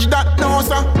I lodge that no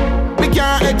sir, me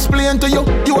can't explain to you.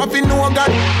 You have to know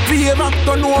God. Favor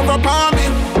turn over for me.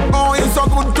 Oh, you so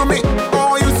good to me.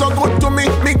 Oh, you so good to me.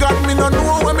 Me God, me no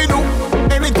know what me do.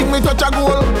 Anything me touch a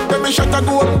goal, then me shot a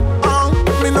goal.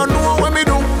 Me no know what me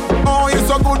do. Oh, you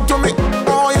so good to me.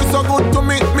 Oh, you so good to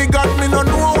me. Me God, me no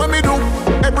know what me do.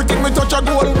 Everything me touch a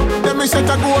goal, then me set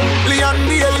a goal. Leon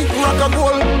Bailey, rock a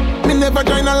goal. Me never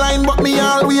join a line, but me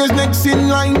always next in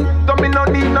line. So me no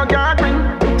need no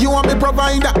gathering. You want me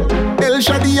provider, El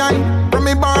Shaddai. From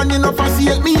me born, you know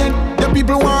forsake me yet. The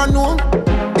people want know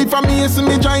if I miss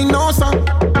me join no sir.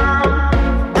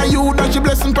 And you that you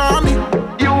blessing for me.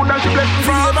 You that you blessing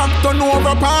favor turn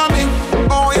over for me.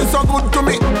 Oh, you so good to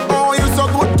me. Oh, you so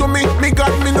good to me. Me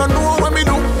God, me no know what me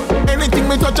do. Anything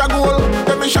me touch a goal,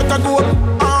 then me shot a goal.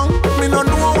 Me no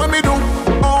know what me do.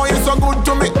 Oh, you so good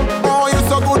to me. Oh, you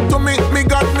so good to me. Me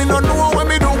God, me no know what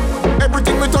me do.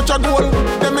 Everything me touch a goal,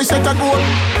 then me set a goal.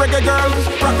 Reggae girls,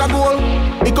 rock a goal.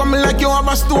 Me coming like you have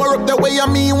a store up the way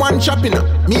of me one shopping.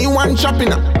 Me one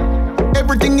shopping.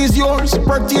 Everything is yours,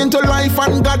 pertain to life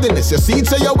and godliness. You see it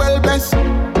say you're well blessed.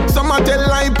 Some a tell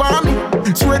lie for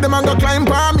me. Swear them and go climb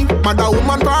for me. Mother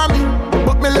woman for me.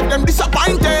 But me left them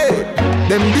disappointed.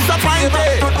 Them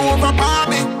disappointed. Turn over for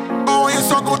me. Oh, you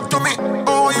so good to me.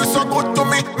 Oh, you so good to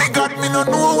me. Me God, me no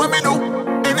know what me do.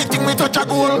 Anything me touch a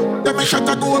goal, then me shot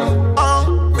a goal.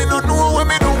 Me no know what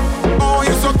me do. Oh,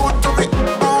 you so good to me.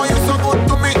 Oh, you so good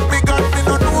to me. Me God, me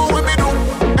no know what me do.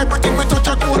 Everything me touch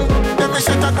a goal, then me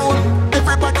set a goal.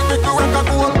 Everybody make you rock a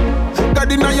goal.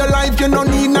 God in your life, you no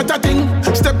need not a thing.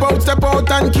 Step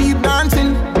out and keep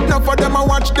dancing. Enough of them I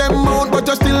watch them out, but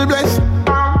you're still blessed.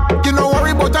 You no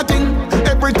worry about a thing.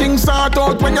 Everything sort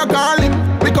out when you call him.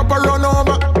 Pick up a run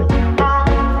over.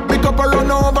 Pick up a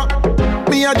run over.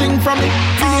 Me a drink from me.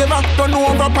 Favor turn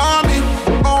over for me.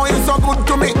 Oh, you so good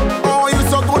to me. Oh, you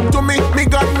so good to me. Me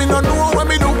God, me no know what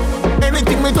me do.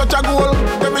 Anything me touch a goal,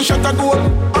 then me shot a goal.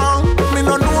 Me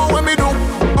no know what me do.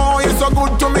 Oh, you so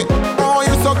good to me. Oh,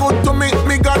 you so good to me.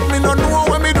 Me God, me no know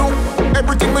what me do.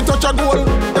 Everything me touch a goal,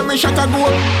 then me shot a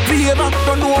goal. Favor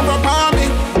turn over for me.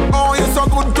 Oh, you so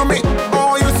good to me.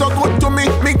 Oh, you so good to me.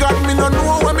 Me God, me no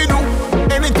know what me do.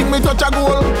 Anything me touch a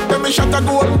goal, then me shot a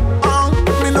goal.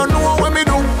 Me no know what me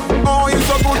do. Oh, you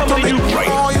so good to me.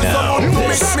 Oh, you so good to me.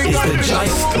 This is the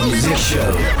Jive Music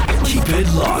Show. Keep it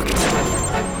locked.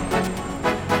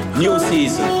 New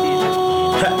season.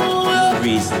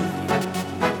 Reason.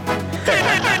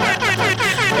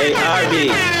 Hey, RB.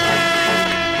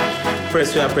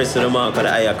 Press where I press to the mark of the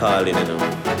higher calling, you know.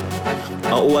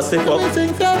 And who was step up?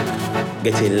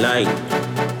 Get in line.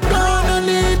 Gonna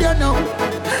lead you now.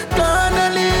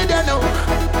 Gonna lead you now.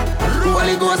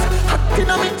 Holy Ghost, acting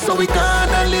on me, so we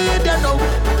gonna lead you now.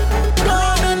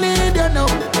 Gonna lead you now.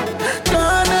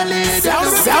 Gonna lead you now.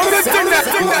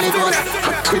 Holy Ghost,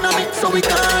 acting on me, so we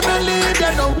gonna lead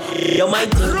you now. You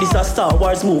might think this a Star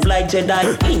Wars move like Jedi.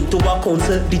 Into a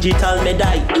council, digital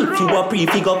medai. If you a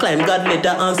prefigure, climb God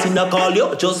ladder and sin a call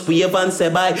you. Just wave and say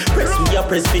bye. Press me a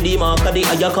press for the mark of the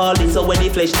higher calling. So when the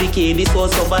flesh decay, this will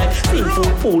survive.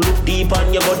 Sinful pool look deep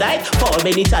and you go die. Fall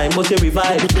many times but you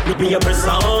revive. Me a press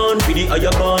on for the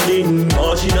higher calling.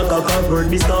 Marching a cock and word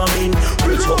me storming.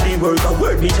 Preach up the word and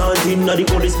word me chanting. Now the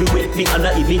Holy Spirit with me and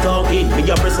I if me talking. Me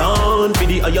a press on for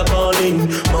the higher calling.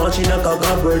 Marching a cock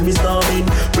and word me storming.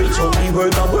 Preach up the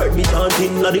word and word me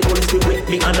chanting. Now the Holy Spirit with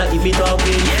me and I if me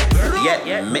talking.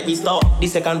 Yeah, make me start the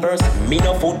second verse. Me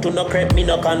no foot to no crepe, me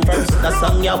no converse. That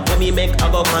song ya when me make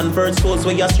I go convert. Souls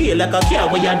where you straight like a car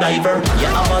where you diver.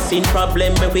 Yeah, have a sin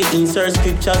problem when we insert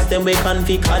scriptures. Then we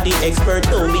config are the expert.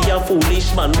 Don't be a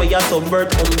foolish man where you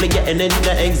subvert. Humble your energy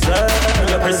to exert.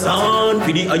 You press on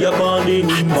for the higher calling.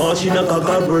 Marching a cock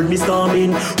and word me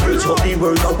storming. Preach up the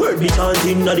word and word me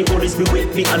chanting. Now the Holy Spirit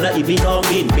with me and I if me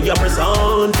talking. Me a press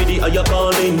on for the higher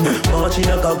calling. Marching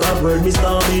a cock and word me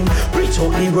storming. Preach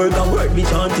up the word and word me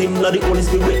chanting. Now the Holy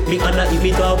Spirit with me and I if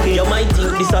me talking. You might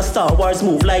think this a Star Wars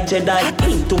move like Jedi.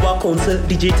 Into a council,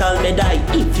 digital medai.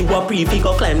 If you a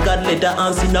prefigure, climb God ladder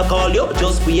and sin a call you.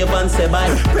 Just wave and say bye.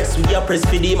 Press we a press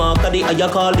for the mark of the higher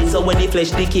calling. So when the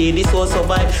flesh decay, this will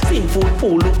survive. Sinful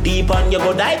pool look deep and you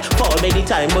go die. Fall many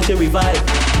times but you revive.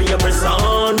 Me a press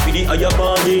on for the higher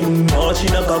calling.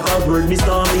 Marching a cock and word me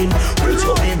storming. Preach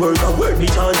up the word and word me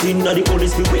chanting. Now the Holy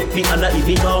Spirit with me and I if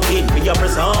me talking. Me a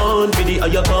press on for the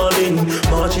higher calling.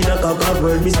 Marching a cock and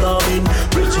word me storming.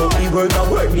 Preach up the word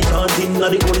and word me chanting. Now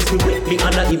the Holy Spirit with me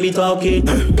and I if me talking.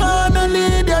 Gonna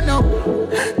lead you now.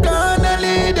 Gonna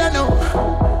lead you now.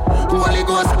 Holy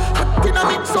Ghost, acting on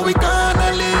me, so we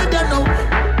gonna lead you now.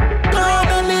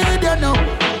 Gonna lead you now.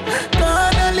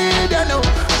 Gonna lead you now.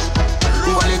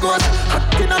 Holy Ghost,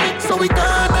 acting on me, so we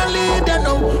gonna lead you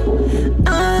now.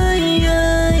 Ay,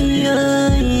 ay,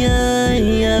 ay,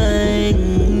 ay, ay.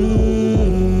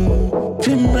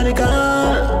 Jamaica,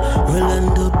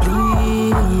 Orlando,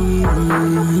 please.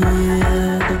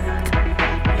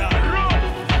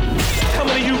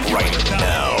 Coming to you right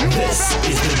now. This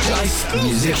is the Jive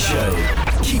Music Show.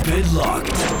 Keep it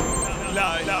locked.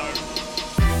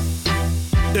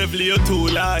 Devil, you too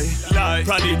lie.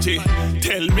 Prodigy,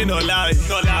 tell me no lie.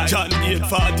 John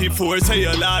 8:44 say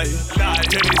you lie.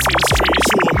 Genesis 3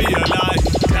 show me a lie.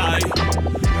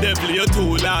 Devil, you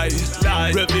too lie.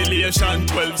 Revelation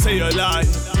 12 say you lie.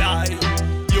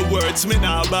 Your words me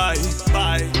now buy.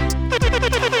 Devil,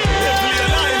 you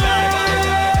lie.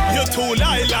 You too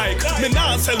lie like. Me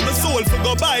now sell my soul for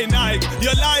go buy Nike.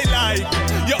 You lie like.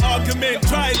 Your argument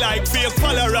try like. Fake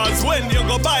followers when you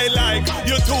go buy like.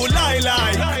 You too lie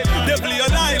like. Devil, you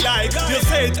lie like. You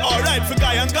say it alright for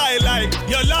guy and guy like.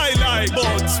 You lie like.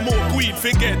 But smoke weed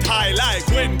for get high like.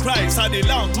 When Christ had the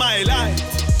long my life.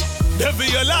 Devil,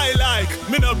 you lie like.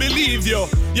 Me no believe you.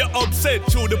 You're upset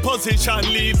through the position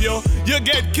leave you. You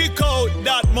get kicked out,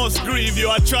 that must grieve you.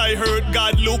 I try hurt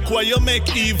God, look what you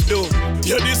make Eve do.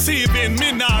 You're deceiving,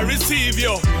 me not receive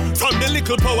you. From the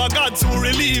little power God to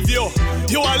relieve you.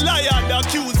 You a liar, the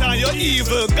accuser, you're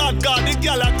evil. God the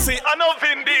galaxy, I know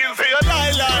Vin Diesel. You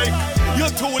lie like, you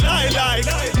too lie like.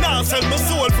 Now sell my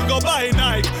soul for go buy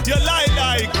Nike. You lie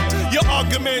like, your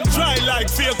argument try like.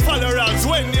 Fake followers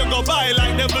when you go buy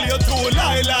like. Devil, you too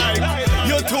lie like.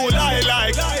 You too lie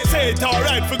like. Say it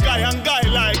alright for guy and guy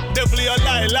like. Devil, you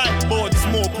lie like. But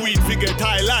smoke weed for get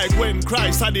high like. When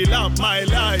Christ had the lamp my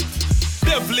life.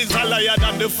 Devil is a liar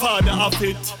than the father of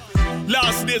it.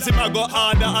 Last days him a go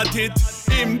harder at it.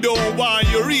 Him don't want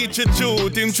you reach your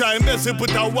truth. Him try mess you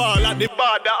put a wall at the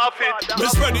border of it. Me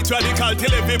spread it radical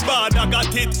till every border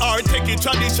got it. Or take it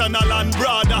traditional and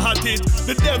broader at it.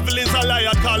 The devil is a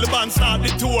liar, call the band start the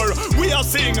tour. We are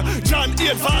sing John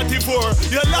 8:44.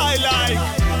 You lie like,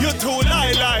 you too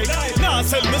lie like. Now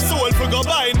sell my soul for go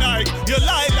buy Nike. You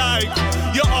lie like,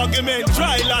 your argument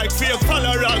try like. Fake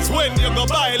followers when you go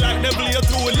buy like. Devil, you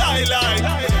too lie like,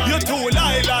 you too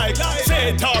lie like. Say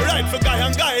it alright for guy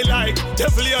and guy like.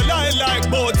 Devil, you lie like.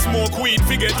 But smoke weed,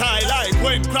 figure high like.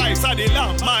 When Christ had the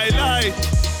lamp my light.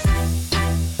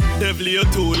 Devil, you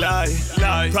too lie.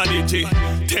 Prodigy,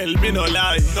 tell me no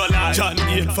lie. John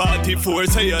 8:44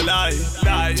 say you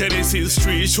lie. Genesis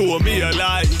 3 show me a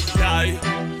lie.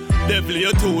 Devil,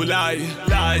 you too lie.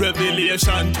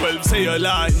 Revelation 12 say you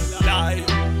lie.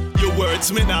 Your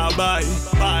words me now buy.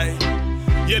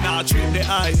 You not treat the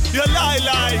eye. You lie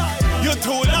like. You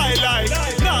too lie like.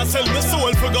 Now sell my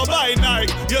soul for go buy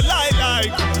Nike. You lie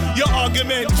like. Your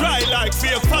argument dry like.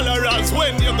 Fake followers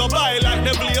when you go buy like.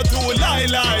 Devil, you too lie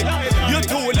like. You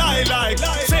too lie like.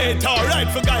 Say it alright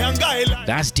for guy and guy like.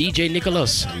 That's DJ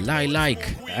Nicholas, Lie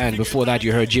Like. And before that,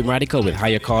 you heard Jim Radical with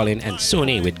Higher Calling and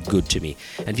Sony with Good to Me.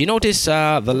 And if you notice,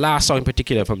 the last song in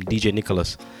particular from DJ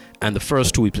Nicholas and the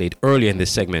first two we played earlier in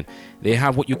this segment, they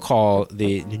have what you call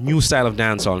the new style of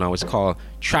dancehall now. It's called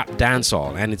trap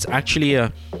dancehall, and it's actually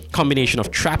a combination of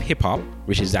trap hip-hop,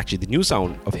 which is actually the new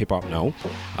sound of hip-hop now,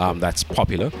 that's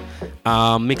popular,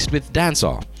 mixed with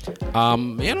dancehall.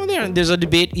 There's a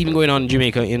debate even going on in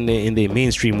Jamaica in the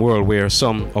mainstream world where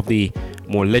some of the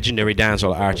more legendary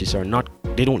dancehall artists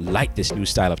they don't like this new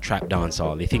style of trap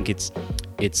dancehall. They think it's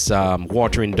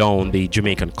watering down the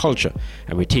Jamaican culture,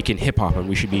 and we're taking hip-hop and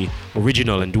we should be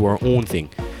original and do our own thing.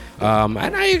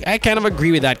 And I kind of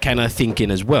agree with that kind of thinking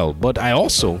as well. But I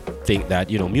also think that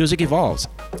music evolves,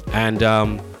 and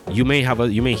you may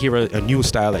hear a new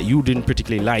style that you didn't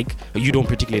particularly like, or you don't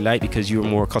particularly like because you're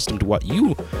more accustomed to what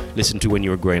you listened to when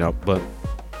you were growing up. But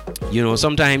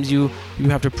sometimes you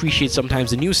have to appreciate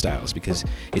sometimes the new styles, because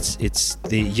it's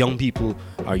the young people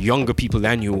or younger people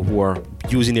than you who are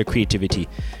using their creativity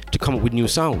to come up with new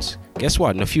sounds. Guess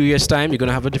what? In a few years' time, you're going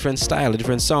to have a different style, a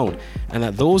different sound. And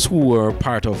that those who were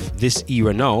part of this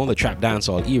era now, the trap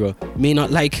dancehall era, may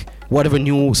not like whatever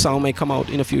new sound may come out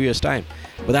in a few years' time.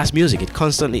 But that's music. It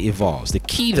constantly evolves. The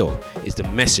key, though, is the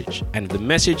message. And if the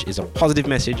message is a positive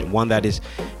message, and one that is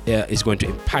going to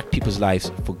impact people's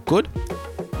lives for good,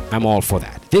 I'm all for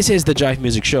that. This is the Jive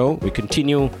Music Show. We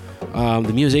continue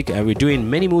the music. We're doing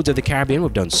many moods of the Caribbean.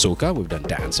 We've done Soca, we've done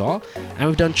Dancehall, and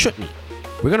we've done Chutney.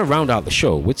 We're going to round out the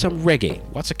show with some reggae.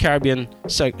 What's a Caribbean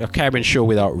show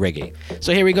without reggae?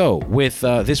 So here we go with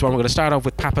this one. We're going to start off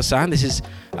with Papa San. This is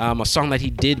a song that he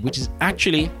did, which is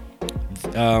actually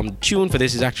tune for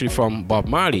this is actually from Bob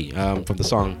Marley, from the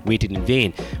song Waiting in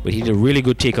Vain. But he did a really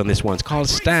good take on this one. It's called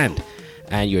Stand.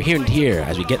 And you're hearing it here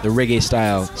as we get the reggae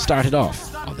style started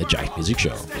off on the Jive Music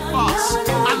Show.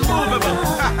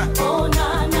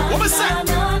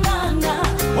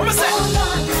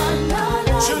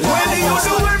 When you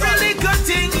do a really good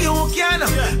thing, you can.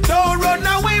 Don't run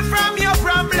away from your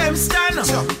problem, stand.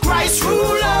 Christ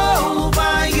rule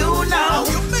over you now.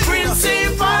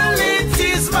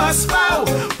 Principalities must bow.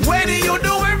 When you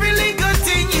do a really good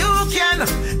thing, you can.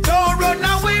 Don't run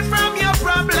away from your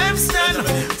problem, stand.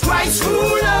 Christ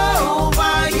rule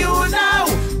over you now.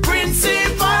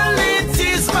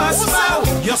 Principalities must bow.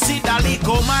 You see that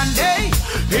little man day.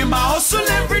 Him a hustle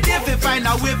every day to find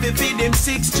a way to feed him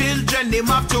 6 children. Him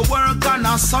have to work on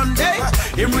a Sunday.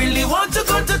 Him really want to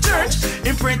go to church.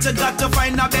 Him pray to God to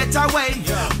find a better way.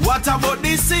 What about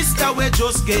this sister we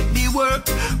just get the work?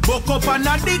 Book up on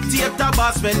a dictator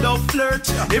boss when love flirt.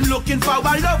 Him looking for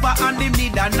a lover and him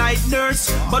need a night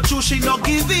nurse. But true she not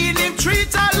giving him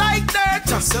treat her like that.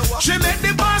 She make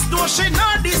the boss know she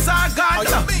not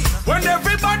disregard. When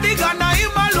everybody gonna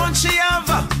him alone she have.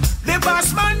 The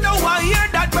boss man know I hear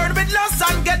that bird with loss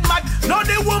and get mad. Now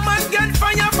the woman get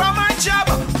fire from her job.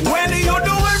 When you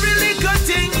do a really good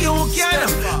thing, you can.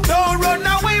 Don't run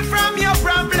away from your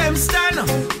problem, stand.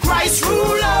 Christ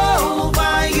rule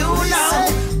over you now.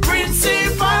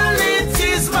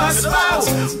 Principalities must bow.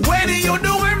 When you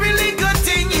do a really good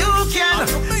thing, you can.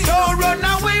 Don't run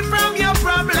away from your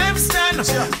problem, stand.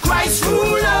 Christ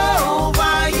rule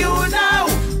over you now.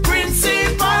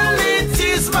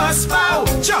 Principalities must bow.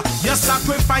 You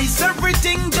sacrifice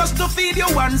everything just to feed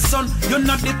your one son. You're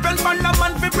not depend on a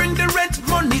man to bring the rent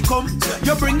money come.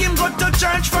 You bring him go to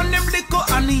church from him little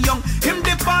and young. Him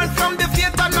depart from the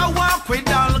faith and I walk with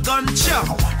all guns.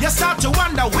 You start to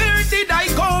wonder, where did I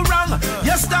go wrong?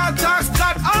 You start to ask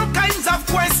God all kinds of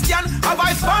questions. Have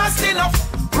I fasted enough?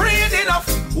 Prayed enough?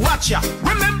 Watch ya.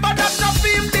 Remember that no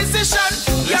film decision.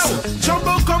 Yo,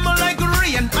 trouble come like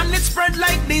rain and it spread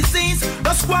like disease.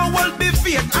 The squad will be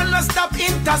feared and not stop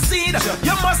intercede.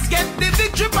 You must get the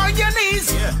victory by your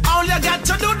knees. All you got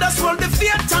to do is hold the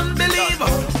faith and believe.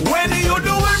 When you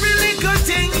do a really good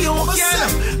thing, you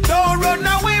can. Don't run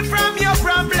away from your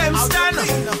problems, stand.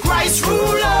 Christ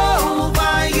rule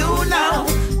over you now.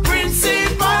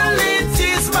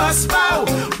 Principalities must bow.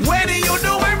 When you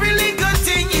do a really good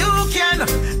thing, you can.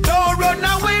 Don't run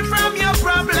away from your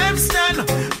problems, stand.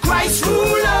 Christ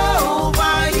rule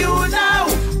over you now.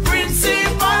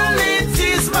 Principalities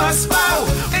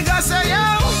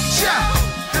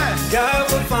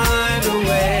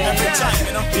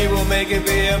He will make it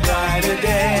be a brighter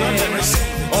day.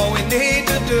 All we need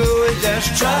to do is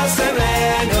just trust Him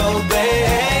and obey.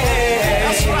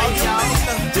 That's right, y'all.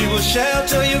 He will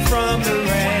shelter you from the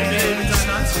rain.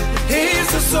 He's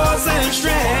the source and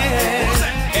strength.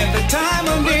 In the time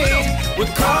of need, we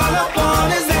call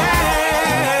upon His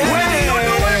name. When you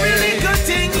do every little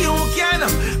thing you can,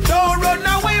 don't run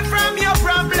away from your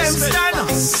problems. Stand.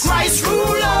 Christ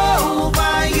rule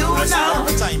over you now.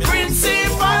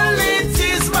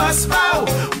 Principalities must bow.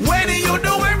 When you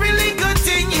do every little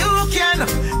thing you can,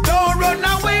 don't run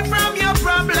away from your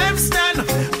problems. Stand.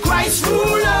 Christ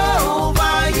rule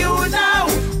over you now.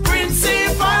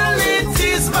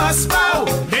 Principalities must bow.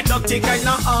 The dirty kind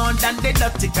of hard and the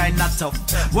dirty kind of tough.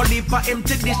 One heap of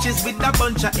empty dishes with a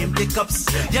bunch of empty cups.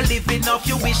 You're living off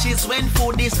your wishes when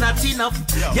food is not enough.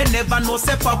 You never know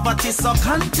say poverty so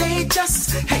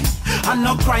contagious. Hey, I'm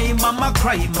not crying, mama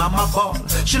ball.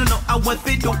 She'll know how what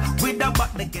we do with the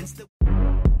back against the.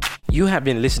 You have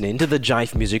been listening to the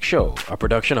Jive Music Show, a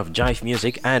production of Jive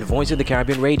Music and Voice of the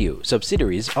Caribbean Radio,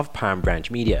 subsidiaries of Palm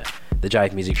Branch Media. The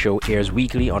Jive Music Show airs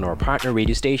weekly on our partner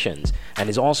radio stations and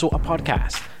is also a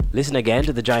podcast. Listen again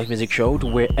to the Jive Music Show to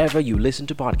wherever you listen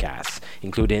to podcasts,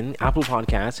 including Apple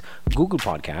Podcasts, Google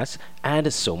Podcasts,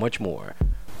 and so much more.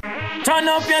 Turn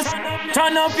up your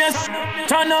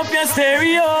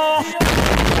stereo.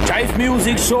 Jive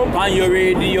Music Show on your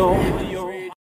radio.